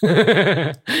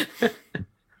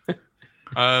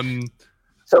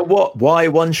 So what? Why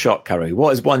One Shot, Carrie?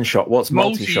 What is One Shot? What's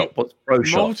multi-shot? What's pro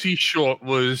shot? Multi-shot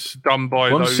was done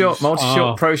by One Shot,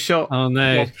 multi-shot, pro shot. Oh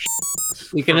no!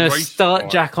 You're gonna start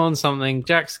Jack on something.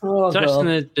 Jack's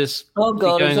gonna just keep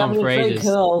going on for ages.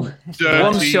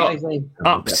 One Shot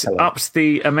ups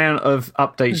the amount of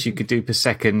updates you could do per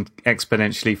second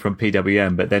exponentially from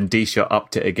PWM, but then D-Shot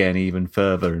upped it again even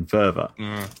further and further.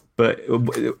 But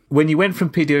when you went from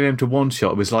PWM to One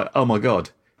Shot, it was like, oh my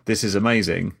god, this is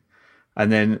amazing. And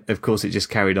then, of course, it just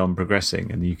carried on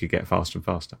progressing, and you could get faster and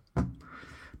faster.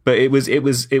 But it was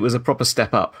a proper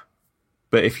step up.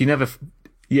 But if you never,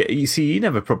 you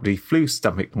never properly flew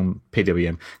stomach on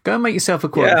PWM. Go and make yourself a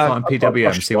quad on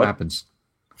PWM, see what happens.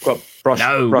 We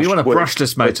want a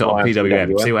brushless motor on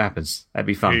PWM, see what happens. That'd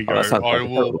be fun. Here's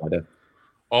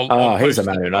a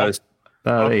man who knows.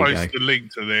 I'll post a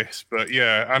link to this, but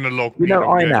yeah, analog.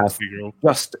 INAV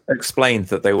just explained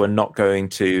that they were not going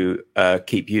to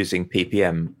keep using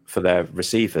PPM for their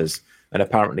receivers, and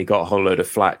apparently got a whole load of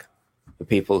flack for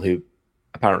people who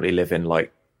apparently live in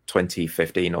like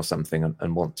 2015 or something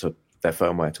and want their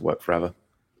firmware to work forever.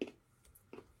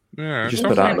 Yeah,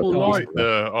 some people like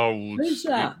the old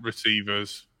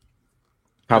receivers.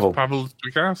 Pavel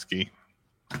Drakowski.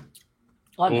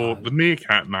 Or the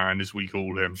Meerkat Man, as we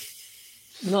call him.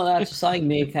 I'm not allowed to say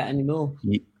Meerkat anymore.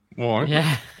 Why?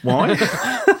 Yeah. Why?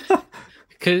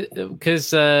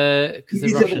 Because the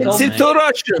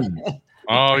Russian.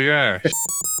 Oh yeah.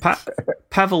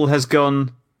 Pavel has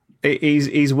gone.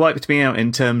 He's wiped me out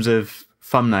in terms of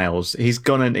thumbnails. He's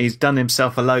gone and he's done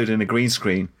himself a load in a green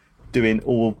screen doing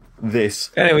all this.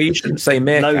 Anyway, you shouldn't say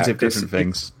meerkat. Loads of different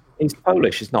things. He's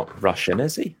Polish. He's not Russian,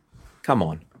 is he? Come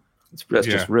on. That's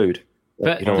just rude.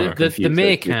 But You don't wanna the confuse those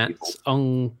meerkats people.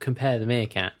 on Compare the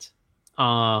Meerkat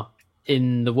are,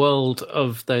 in the world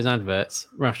of those adverts,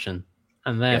 Russian.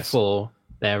 And therefore,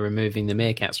 they're removing the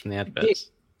meerkats from the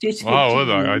adverts. Oh, were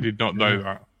they? I did not know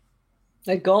that.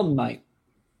 They're gone, mate.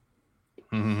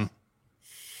 Mhm.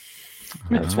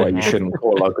 That's why you shouldn't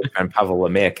call our good friend Pavel a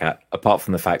meerkat, apart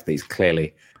from the fact that he's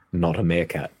clearly not a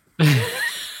meerkat.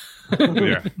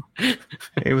 Yeah.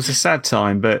 It was a sad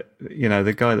time, but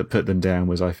the guy that put them down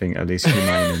was, I think, at least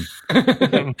humane,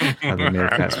 and the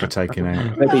meerkats were taken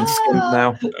out. They've been skinned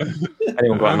now.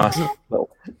 Anyone got a nice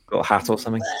little hat or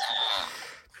something?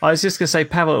 I was just going to say,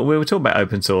 Pavel, we were talking about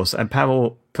open source, and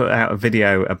Pavel put out a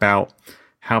video about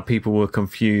how people were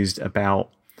confused about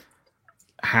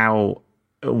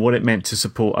what it meant to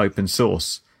support open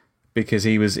source, because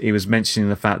he was mentioning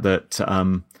the fact that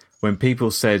when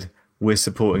people said we're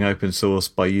supporting open source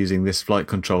by using this flight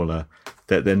controller,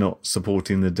 that they're not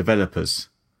supporting the developers,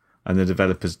 and the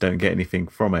developers don't get anything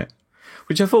from it,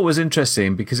 which I thought was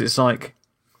interesting, because it's like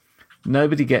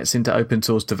nobody gets into open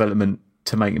source development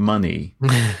to make money.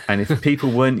 And if people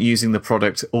weren't using the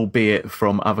product, albeit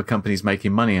from other companies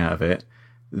making money out of it,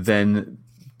 then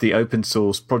the open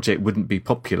source project wouldn't be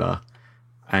popular,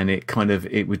 and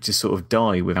it would just sort of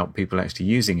die without people actually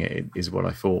using it, is what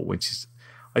I thought,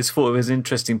 I just thought it was an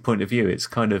interesting point of view. It's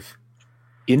kind of...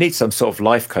 You need some sort of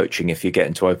life coaching if you get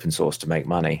into open source to make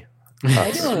money.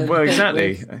 Well,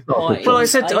 exactly. Well, I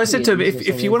said to him,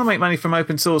 if you want to make money from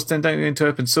open source, then don't go into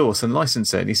open source and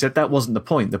license it. And he said that wasn't the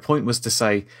point. The point was to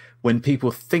say, when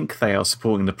people think they are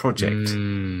supporting the project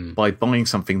by buying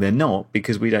something, they're not,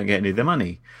 because we don't get any of the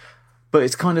money. But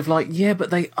it's kind of like, yeah, but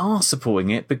they are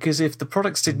supporting it, because if the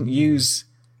products didn't use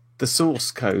the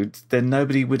source code, then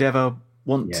nobody would ever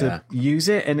want to use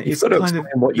it. And it's kind of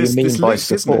what you mean by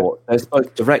support. There's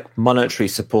both direct monetary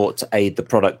support to aid the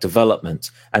product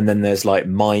development, and then there's like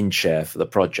mind share for the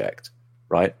project,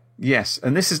 right? Yes,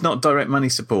 and this is not direct money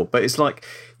support, but it's like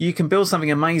you can build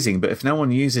something amazing, but if no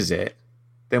one uses it,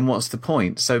 then what's the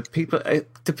point? So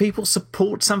do people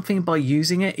support something by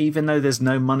using it, even though there's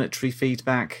no monetary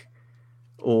feedback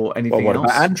or anything else? What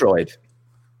about Android?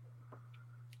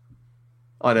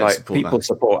 I don't support people that.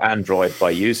 support Android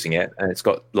by using it, and it's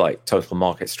got like total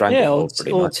market stranglehold.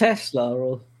 Or Tesla,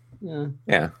 or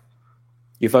yeah.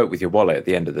 You vote with your wallet at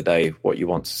the end of the day what you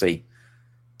want to see.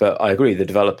 But I agree, the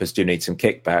developers do need some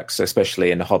kickbacks,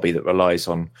 especially in a hobby that relies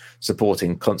on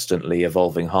supporting constantly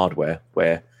evolving hardware,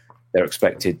 where they're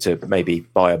expected to maybe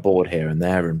buy a board here and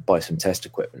there and buy some test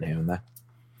equipment here and there.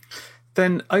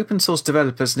 Then open source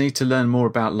developers need to learn more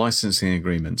about licensing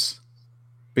agreements.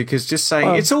 Because just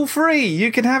saying it's all free, you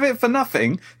can have it for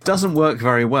nothing, doesn't work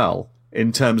very well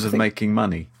in terms of making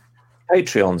money.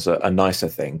 Patreon's a nicer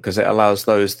thing, because it allows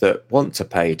those that want to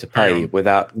pay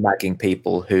without nagging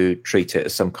people who treat it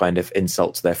as some kind of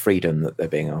insult to their freedom that they're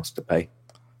being asked to pay.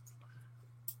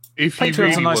 If you Patreon's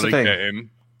really a nicer want to thing. get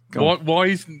him, why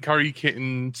isn't Curry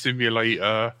Kitten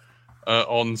Simulator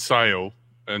on sale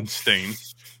on Steam?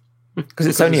 Because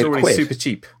it's only already £1. super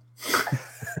cheap.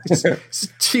 It's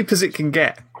as cheap as it can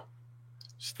get.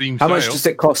 Steam How sale. much does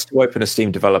it cost to open a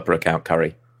Steam developer account,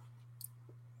 Curry?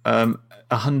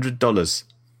 $100.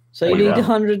 so you need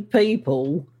 100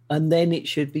 people, and then it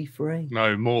should be free.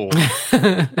 No, more.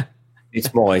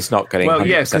 It's more. He's not getting 100%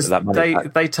 because of that money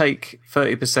back. they take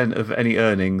 30% of any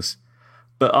earnings,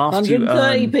 but after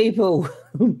 130 people.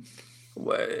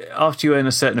 after you earn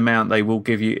a certain amount, they will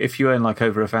give you. If you earn like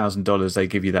over $1,000, they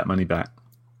give you that money back.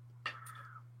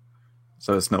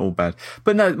 So it's not all bad.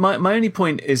 But no, my only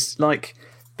point is like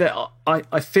that.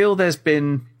 I feel there's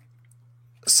been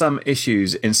some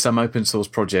issues in some open source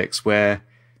projects where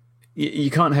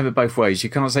you can't have it both ways. You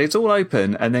can't say it's all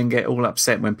open and then get all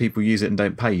upset when people use it and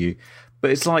don't pay you.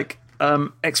 But it's like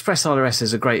Express LRS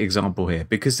is a great example here,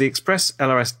 because the Express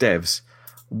LRS devs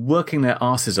working their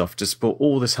asses off to support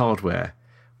all this hardware,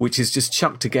 which is just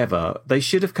chucked together. They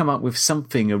should have come up with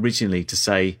something originally to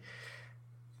say,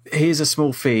 here's a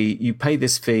small fee, you pay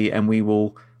this fee, and we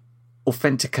will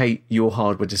authenticate your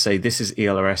hardware to say this is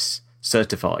ELRS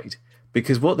certified.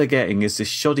 Because what they're getting is this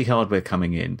shoddy hardware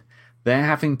coming in. They're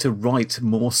having to write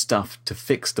more stuff to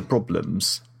fix the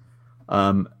problems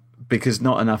because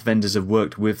not enough vendors have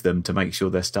worked with them to make sure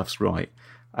their stuff's right.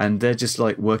 And they're just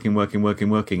like working.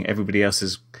 Everybody else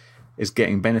is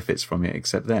getting benefits from it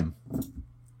except them.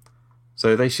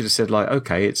 So they should have said, like,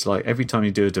 okay, it's like every time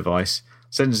you do a device,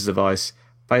 send us a device,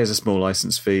 pay us a small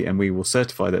license fee, and we will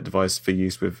certify that device for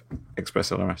use with Express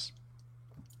LRS.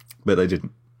 but they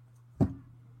didn't.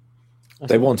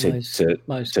 That's They what wanted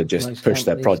most to just most push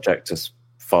their companies- project as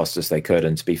fast as they could,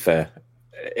 and to be fair,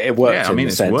 it worked. Yeah, I in mean, the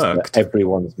it's sense worked. that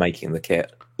everyone's making the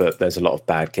kit, but there's a lot of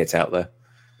bad kit out there.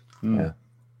 Yeah,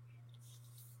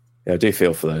 I do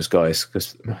feel for those guys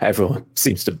because everyone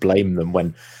seems to blame them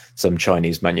when some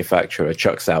Chinese manufacturer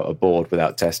chucks out a board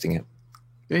without testing it.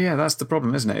 Yeah, that's the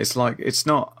problem, isn't it? It's like, it's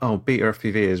not, oh, Beta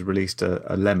FPV has released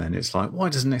a lemon. It's like, why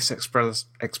doesn't this Express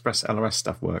LRS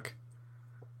stuff work?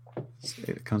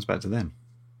 It comes back to them.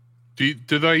 Do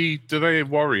they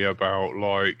worry about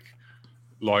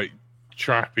like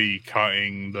Trappy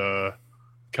cutting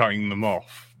them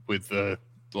off with the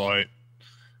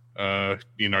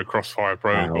Crossfire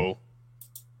protocol?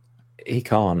 He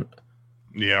can't.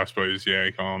 Yeah, I suppose. Yeah,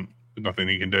 he can't. There's nothing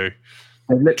he can do.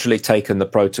 They've literally taken the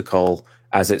protocol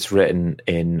as it's written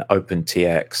in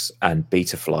OpenTX and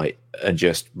Betaflight and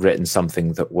just written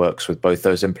something that works with both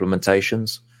those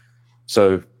implementations.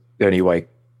 So the only way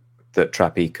that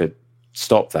Trappy could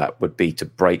stop that would be to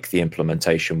break the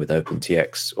implementation with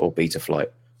OpenTX or Betaflight,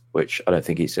 which I don't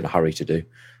think he's in a hurry to do,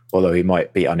 although he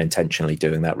might be unintentionally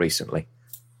doing that recently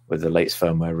with the latest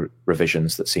firmware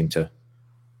revisions that seem to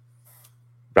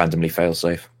randomly fail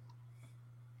safe.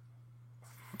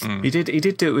 He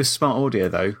did do it with Smart Audio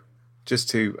though, just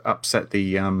to upset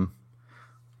the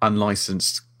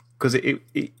unlicensed, because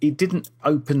it didn't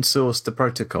open source the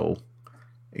protocol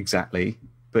exactly,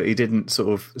 but he didn't sort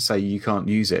of say you can't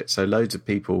use it. So loads of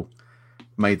people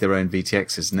made their own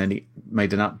VTXs, and then he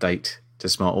made an update to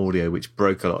Smart Audio which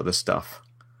broke a lot of the stuff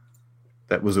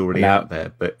that was already out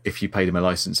there. But if you paid him a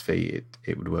license fee,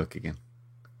 it would work again.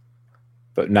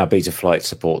 But now Betaflight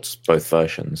supports both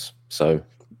versions, so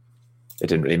it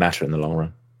didn't really matter in the long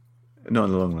run. Not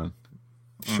in the long run.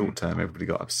 Short term, everybody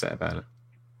got upset about it.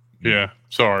 Yeah,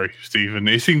 sorry, Stephen.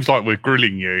 It seems like we're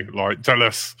grilling you. Like, tell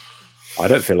us. I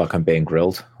don't feel like I'm being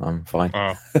grilled. I'm fine.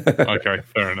 Oh, okay,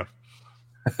 fair enough.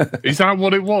 Is that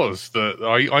what it was?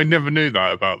 That I never knew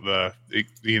that about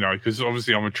because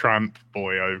obviously I'm a tramp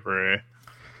boy over here.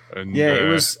 And, yeah, it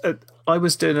was. I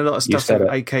was doing a lot of stuff with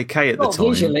AKK at the time,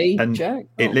 visually, and Jack.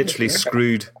 it literally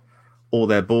screwed all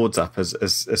their boards up as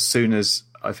soon as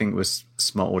I think it was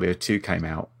Smart Audio 2 came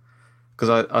out.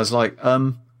 Because I was like,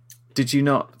 did you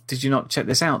not check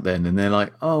this out then? And they're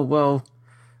like, oh well,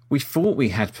 we thought we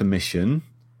had permission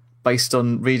based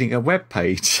on reading a web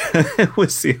page.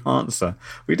 Was the answer.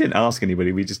 We didn't ask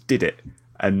anybody, we just did it,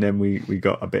 and then we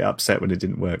got a bit upset when it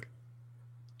didn't work.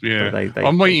 Yeah, But they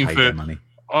I'm waiting paid for their money.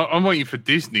 I'm waiting for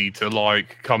Disney to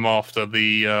come after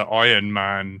the Iron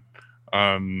Man,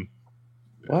 the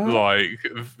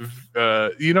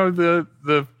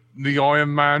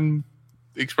Iron Man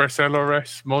Express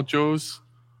LRS modules.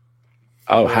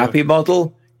 Oh, Happy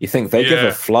Model? You think they give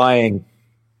a flying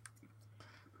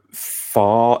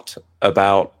fart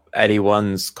about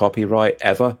anyone's copyright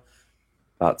ever?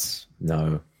 That's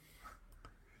no.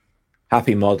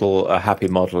 Happy Model are happy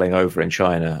modeling over in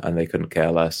China, and they couldn't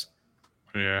care less.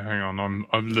 Yeah, hang on.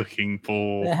 I'm looking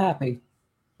for. They're happy.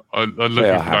 I'm looking They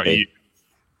are for happy.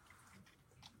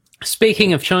 that.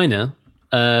 Speaking of China,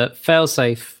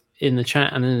 Failsafe in the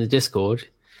chat and in the Discord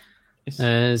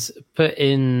has put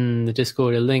in the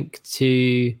Discord a link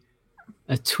to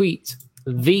a tweet,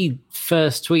 the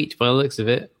first tweet by the looks of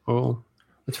it, or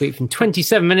a tweet from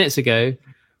 27 minutes ago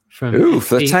from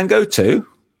For the Tango 2?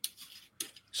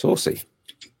 Saucy.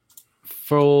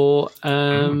 for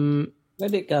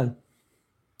Where'd it go?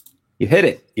 You hit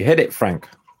it, Frank.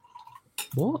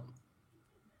 what?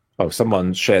 Oh,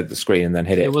 someone shared the screen and then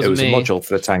hit it. It wasn't was me. a module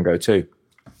for the Tango 2.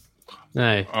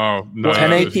 No. Oh no!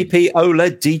 1080p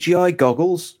OLED DJI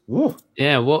goggles. Ooh.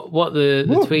 Yeah, what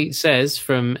the tweet says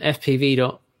from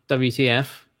fpv.wtf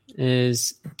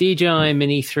is DJI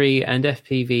Mini 3 and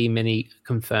FPV Mini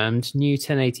confirmed. New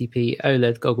 1080p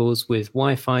OLED goggles with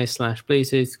Wi-Fi /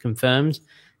 Bluetooth confirmed.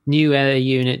 New air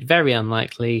unit very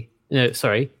unlikely. No,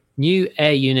 sorry. New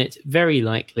air unit very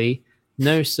likely.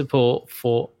 No support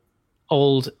for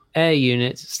old air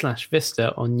unit /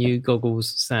 Vista on new goggles,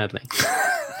 sadly.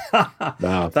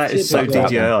 Wow. That is so Typical.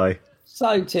 DJI.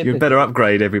 So typical. You better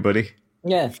upgrade, everybody.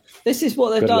 Yeah, this is what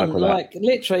they've Good luck done. with that. Like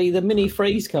literally, the Mini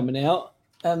 3's coming out.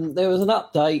 There was an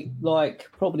update, like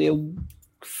probably a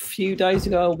few days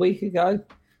ago, a week ago,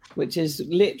 which is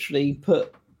literally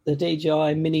put the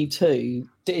DJI Mini 2.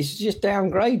 It's just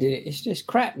downgraded it. It's just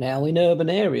crap now in urban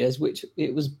areas, which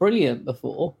it was brilliant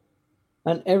before.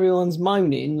 And everyone's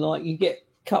moaning like you get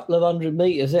a couple of 100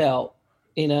 meters out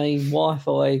in a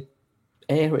Wi-Fi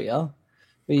area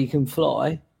where you can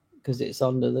fly because it's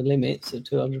under the limits of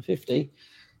 250,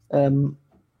 and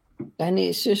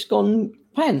it's just gone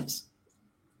pants.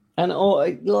 And or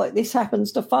like this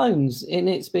happens to phones, and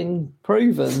it's been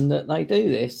proven that they do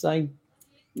this. They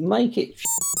make it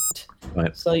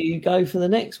Right. so you go for the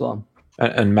next one.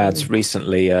 And Mads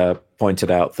recently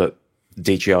pointed out that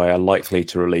DJI are likely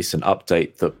to release an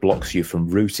update that blocks you from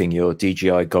routing your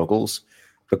DJI goggles,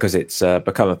 because it's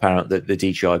become apparent that the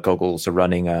DJI goggles are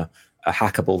running a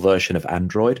hackable version of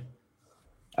Android,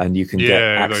 and you can get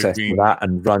access to that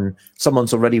and run.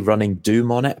 Someone's already running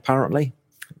Doom on it, apparently.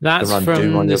 That's run Doom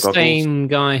from on the your goggles. same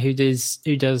guy who does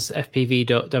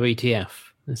FPV.WTF.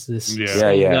 This Yeah.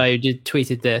 same Yeah. guy who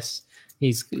tweeted this.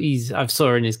 He's I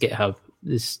saw in his GitHub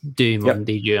this Doom Yep. on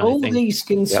DJI All thing. these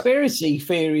conspiracy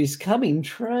theories coming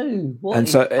true. What And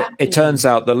is so happening? it turns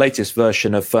out the latest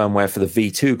version of firmware for the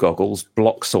V2 goggles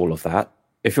blocks all of that.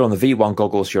 If you're on the V1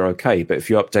 goggles, you're okay, but if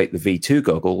you update the V2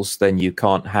 goggles, then you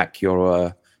can't hack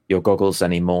your goggles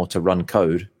anymore to run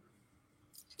code.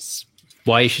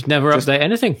 Why you should never Just- update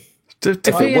anything. Do it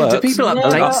works, people yeah,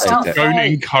 update that's stuff? it. Don't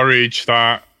encourage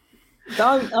that.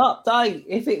 Don't update.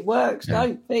 If it works,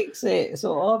 don't fix it. That's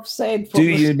what I've said from Do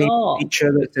the you need a start.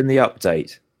 feature that's in the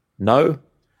update? No,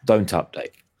 don't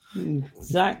update.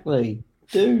 Exactly.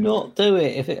 Do not do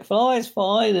it. If it flies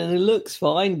fine and it looks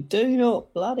fine, do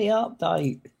not bloody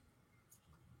update.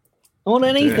 On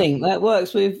anything that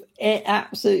works with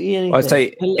absolutely anything. I'd say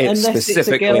it Unless it's a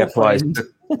specifically applies girlfriend.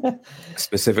 to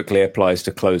specifically applies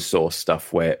to closed source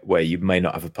stuff where you may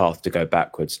not have a path to go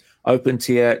backwards.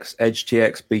 OpenTX,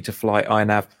 EdgeTX, Betaflight,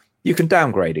 iNav, you can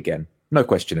downgrade again, no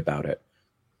question about it.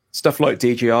 Stuff like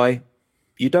DJI,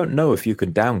 you don't know if you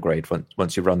can downgrade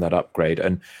once you run that upgrade.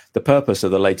 And the purpose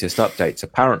of the latest updates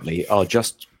apparently are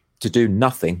just to do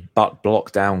nothing but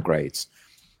block downgrades.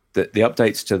 The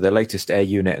updates to the latest air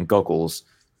unit and goggles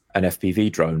and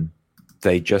FPV drone,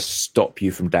 they just stop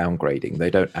you from downgrading. They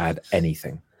don't add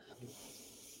anything.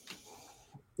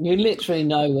 You literally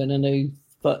know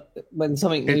when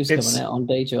something new's It's- coming out on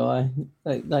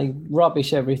DJI, they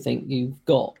rubbish everything you've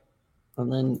got,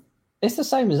 and then it's the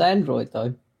same as Android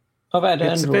though. I've had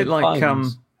It's Android a bit like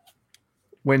phones.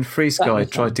 when FreeSky was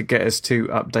tried fun. to get us to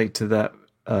update to that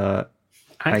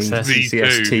Access.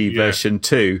 ACCST V2, version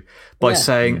 2 by Yeah.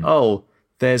 saying, "Oh,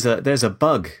 there's a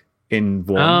bug in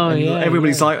one." Oh, and yeah,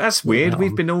 everybody's yeah. like, "That's weird. Yeah.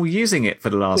 We've been all using it for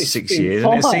the last It's 6 been years,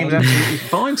 and it fine." seems absolutely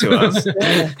fine to us."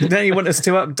 Now you want us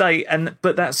to update,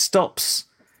 but that stops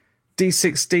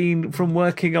D16 from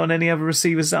working on any other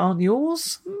receivers that aren't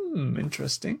yours.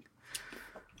 Interesting.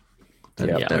 Yeah.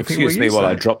 don't think Excuse we'll me use while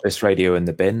I that. drop this radio in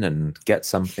the bin and get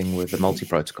something with the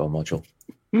multi-protocol module.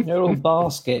 They're all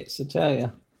baskets, I tell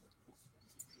you.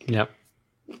 Yep.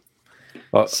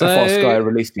 Well, So- FrSky are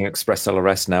releasing Express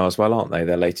LRS now as well, aren't they?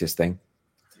 Their latest thing.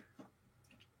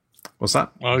 What's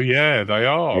that? Oh yeah, they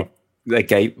are. They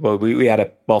gave we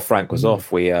had while Frank was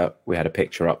off, we had a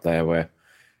picture up there where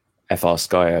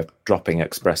FrSky are dropping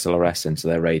Express LRS into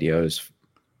their radios,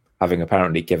 having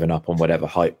apparently given up on whatever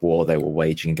hype war they were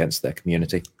waging against their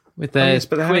community. With their yes,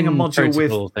 but they're having a twin module with-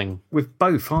 protocol thing. With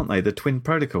both, aren't they? The twin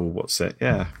protocol. What's it?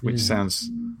 Yeah, which sounds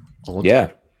odd.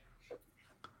 Yeah.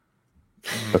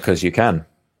 Because you can.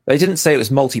 They didn't say it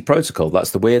was multi-protocol.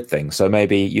 That's the weird thing. So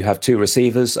maybe you have two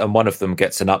receivers and one of them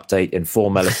gets an update in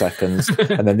 4 milliseconds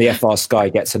and then the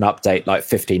FrSky gets an update like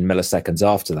 15 milliseconds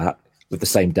after that with the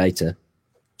same data,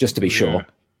 just to be sure.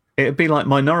 It'd be like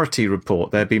Minority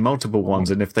Report. There'd be multiple ones,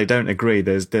 and if they don't agree,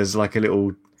 there's like a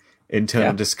little internal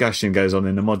Yeah. discussion goes on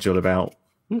in the module about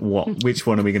which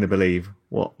one are we going to believe?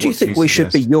 Do you think we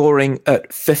should be yawing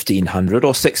at 1500 or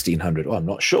 1600? Well, I'm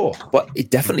not sure, but it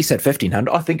definitely said 1500.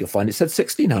 I think you'll find it said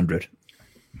 1600.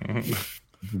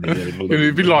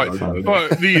 It'd be like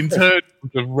the internals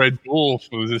of Red Dwarf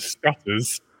or the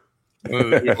Scutters.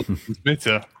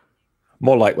 Transmitter.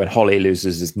 More like when Holly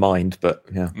loses his mind, but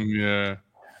yeah. Yeah.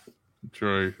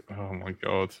 True. Oh my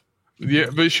god.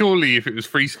 Yeah, but surely if it was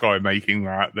FreeSky making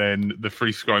that, then the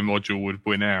FreeSky module would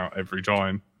win out every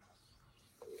time.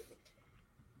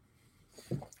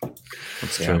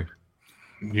 That's Yeah. true.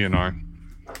 You know.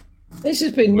 This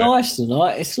has been nice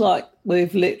tonight. It's like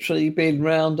we've literally been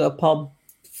round a pub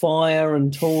fire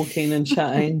and talking and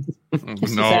chatting.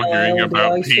 is No how arguing LDI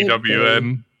about should be.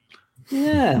 PWM.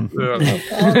 Yeah, Yeah.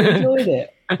 I've enjoyed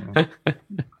it.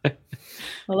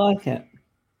 I like it.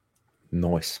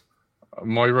 Nice.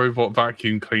 My robot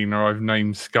vacuum cleaner I've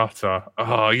named Scutter.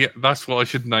 Oh yeah, that's what I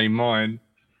should name mine.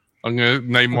 I'm gonna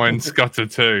name mine Scutter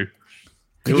too.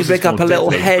 Could you Yours is pick up more a little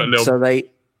deadly. head A little- so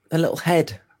a little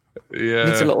head. Yeah.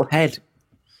 Needs a little head.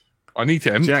 I need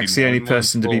to empty Jack's the only mine.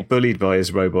 person to be Mine's bullied by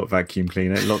his robot vacuum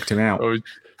cleaner. It locked him out. full. I was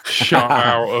shut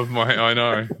out of my. I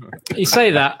know. You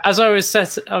say that as I was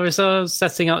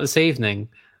setting up this evening,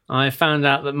 I found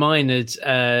out that mine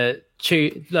had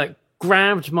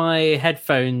grabbed my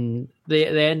headphone, the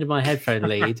end of my headphone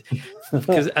lead,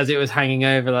 because as it was hanging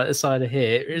over like the side of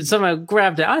here, it somehow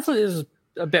grabbed it. I thought it was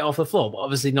a bit off the floor, but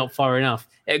obviously not far enough.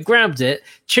 It grabbed it,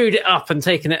 chewed it up, and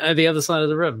taken it over the other side of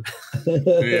the room.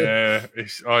 Yeah,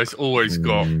 it's always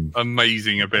got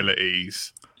amazing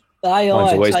abilities. Mine's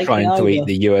always trying to eat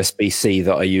the USB-C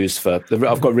that I use for.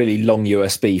 I've got really long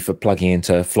USB for plugging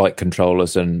into flight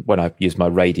controllers, and when I use my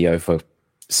radio for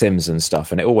Sims and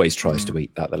stuff, and it always tries to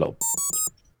eat that. The little.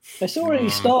 It's already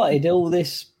started all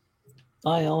this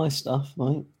AI stuff,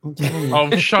 mate. I'm telling you. Oh,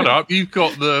 shut up! You've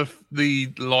got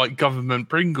the like government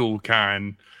Pringle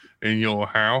can in your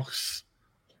house.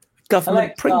 Government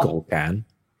Alexa. Pringle can.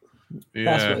 Yeah,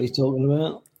 That's what he's talking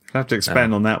about. I have to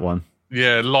expand on that one.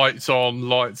 yeah. Lights on,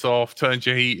 lights off. Turns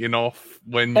your heating off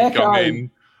when you Echo. come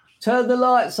in. Turn the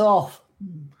lights off.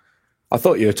 I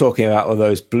thought you were talking about all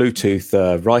those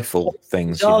Bluetooth rifle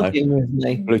things, He's arguing with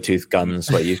me. Bluetooth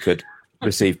guns where you could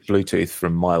receive Bluetooth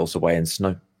from miles away and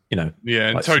snow. Yeah,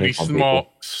 and Like Tony snoop on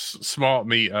people. Smart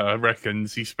Meter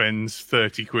reckons he spends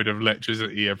 30 quid of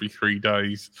electricity every 3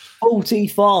 days.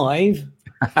 45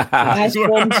 as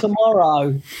from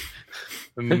tomorrow.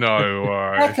 No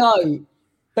way. Echo,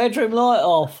 bedroom light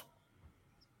off.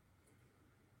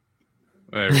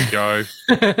 There we go.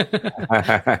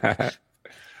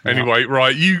 Anyway,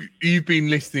 right, you've been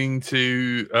listening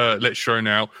to Let's Show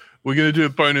Now. We're going to do a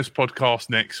bonus podcast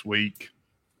next week.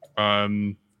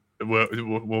 We'll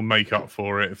make up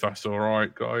for it if that's all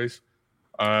right, guys.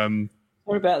 Sorry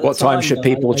about the What time should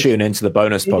people guys. tune into the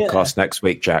bonus podcast next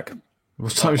week, Jack?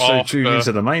 What time should I tune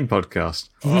into the main podcast?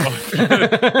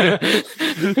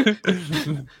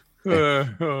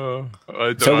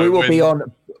 So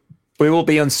we will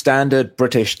be on standard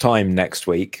British time next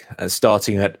week,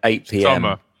 starting at 8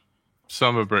 p.m.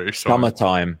 Summer British time.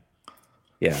 Summertime.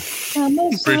 Yeah.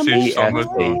 British summer EST.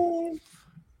 time.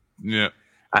 Yeah.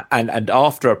 And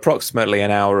after approximately an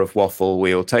hour of waffle,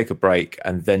 we'll take a break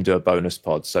and then do a bonus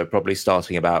pod. So probably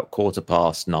starting about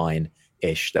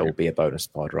 9:15-ish, there will be a bonus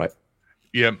pod, right?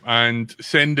 Yeah, and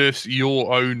send us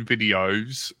your own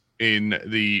videos in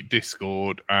the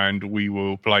Discord, and we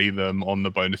will play them on the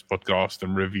bonus podcast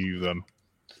and review them.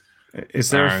 Is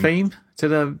there a And- theme to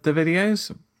the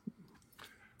videos?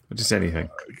 Or just anything?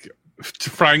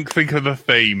 Frank, think of the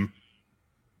theme.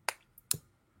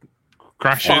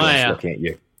 Crashes. Fire. Looking at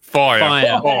you. Fire.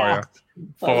 Fire. Fire.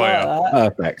 I like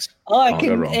that. Perfect. I Can't go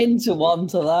can wrong. enter one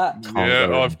to that. Can't go Yeah,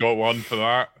 wrong. I've got one for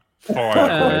that.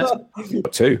 Fire.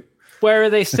 Two. Where are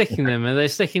they sticking them? Are they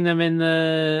sticking them in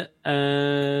the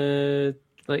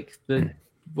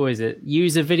what is it?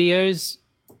 User videos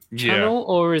Yeah. channel,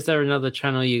 or is there another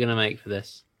channel you're going to make for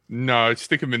this? No,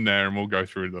 stick them in there and we'll go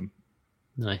through them.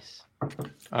 Nice.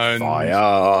 And Fire.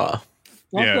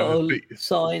 I've Yeah, got to the-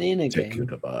 sign in Take you again.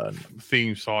 to burn.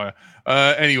 theme fire.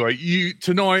 Anyway,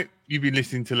 tonight you've been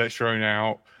listening to Let's Drone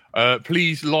Out.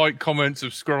 Please like, comment,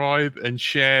 subscribe, and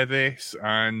share this.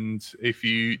 And if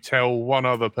you tell one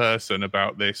other person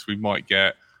about this, we might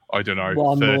get, I don't know,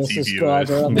 One 30 more viewers.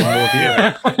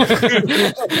 subscriber.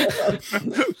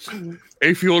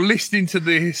 If you're listening to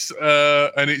this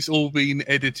and it's all been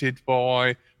edited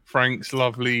by Frank's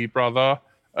lovely brother,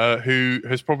 who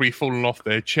has probably fallen off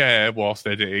their chair whilst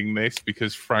editing this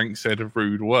because Frank said a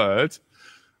rude word.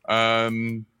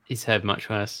 He's heard much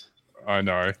worse. I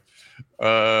know.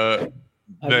 Over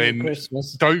Then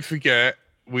Christmas. don't forget,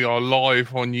 we are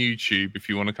live on YouTube if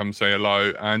you want to come say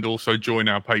hello, and also join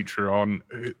our Patreon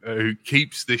who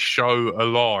keeps this show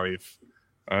alive.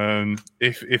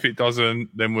 If it doesn't,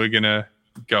 then we're gonna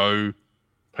go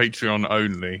Patreon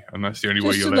only, and that's the only way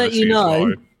Just you'll to ever let you see us know,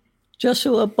 live.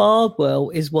 Joshua Bardwell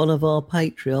is one of our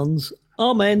Patreons.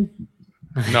 Amen.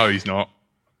 No, he's not.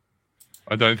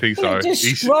 I don't think so. It just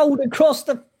scrolled across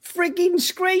the frigging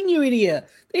screen, you idiot.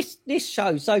 This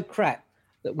show's so crap.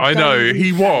 That we I don't know even he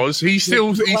have was. He's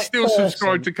the still right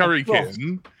subscribed to person Curry across.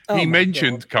 Kitten. Oh He my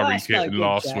mentioned God. Curry That's no Kitten good,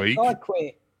 last Jack. week. I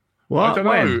quit. What? I don't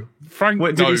When? know. Frank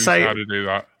What, did he knows say- how to do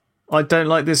that. I don't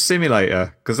like this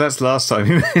simulator because that's last time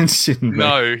he mentioned me.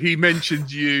 No, he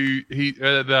mentioned you. He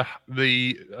the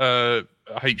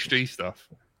HD stuff.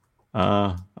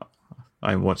 I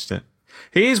haven't watched it.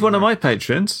 He is one of my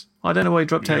patrons. I don't know why he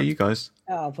dropped out of you guys.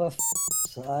 Oh, for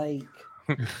sake.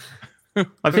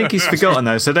 I think he's forgotten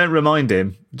though, so don't remind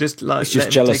him. Just like He's just let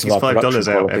him jealous take of his our $5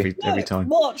 production out quality. every time.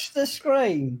 Watch the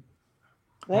screen.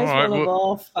 There's All right, one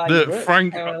well, of our favourites.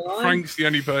 Frank's the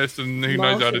only person who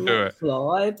knows how to do it.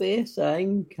 Fly,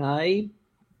 BSNK.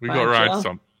 We got to Badger. add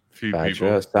some few Badger,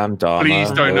 people. Sam Dharma, Please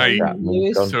Will donate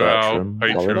Chapman, John to our Bertram,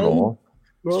 Patreon. Lauren Moore,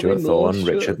 Robin Stuart Moore, Thorne,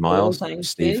 Richard Stuart Miles, Thorne, thank you.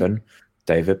 Stephen,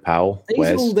 David Powell, These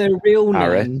are all their real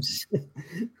Harris, names.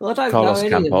 I don't Carlos know any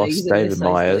Campos, of these. David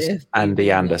Myers, Andy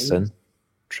real Anderson, names.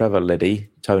 Trevor Liddy,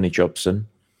 Tony Jobson,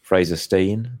 Fraser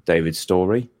Steen, David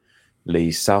Story,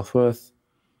 Lee Southworth,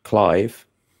 Clive,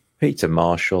 Peter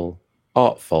Marshall,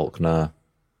 Art Faulkner,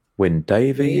 Wyn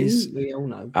Davies, We all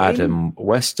know. Adam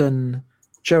Weston,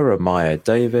 Jeremiah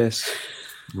Davis,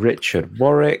 Richard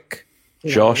Warwick,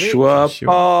 Joshua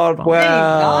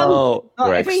Bardwell, No,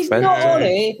 Greg if he's not on Spencer,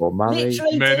 it, Paul Murray,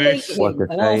 literally Menace, delete him,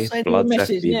 and I'll send you a Blood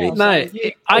message FPV. now. No,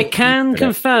 saying, I can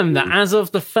confirm that as of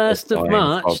the 1st of Dying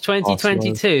March of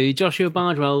 2022, Joshua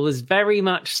Bardwell was very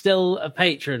much still a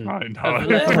patron. I of know.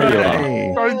 the-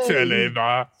 Hey. Don't tell him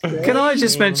that. Can I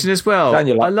just mention as well?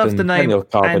 Daniel I love the Upton, name Daniel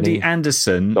Carbony, Andy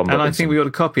Anderson, Dom and I Robinson. think we ought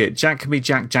to copy it. Jack can be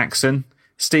Jack Jackson.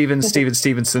 Steven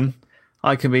Stevenson.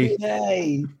 I can be.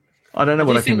 Hey, I don't know Do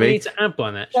what you I can think we be. need to add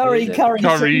one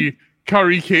actually?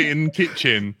 Curry Kitten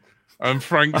Kitchen.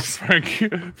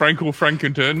 Frankel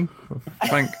Frankington.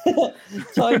 Frank.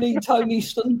 Tony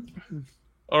Toniston.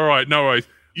 All right, no worries.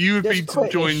 You have Just been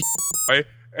quit joined by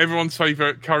everyone's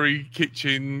favourite Curry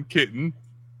Kitchen Kitten,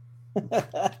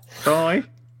 Bye.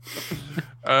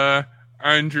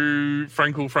 Andrew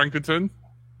Frankel Frankington,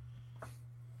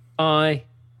 Bye.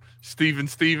 Stephen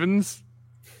Stevens,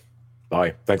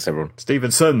 Bye. Thanks, everyone.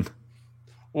 Stevenson.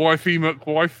 Wifey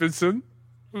McWifeson,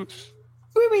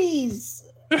 Boobies.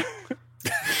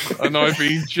 and I've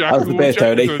been Jack How's the beer,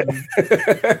 Tony? Jackson. Good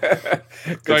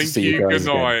to Thank see you. you guys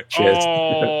Good again. night. Cheers.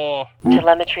 Oh.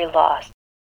 Telemetry lost.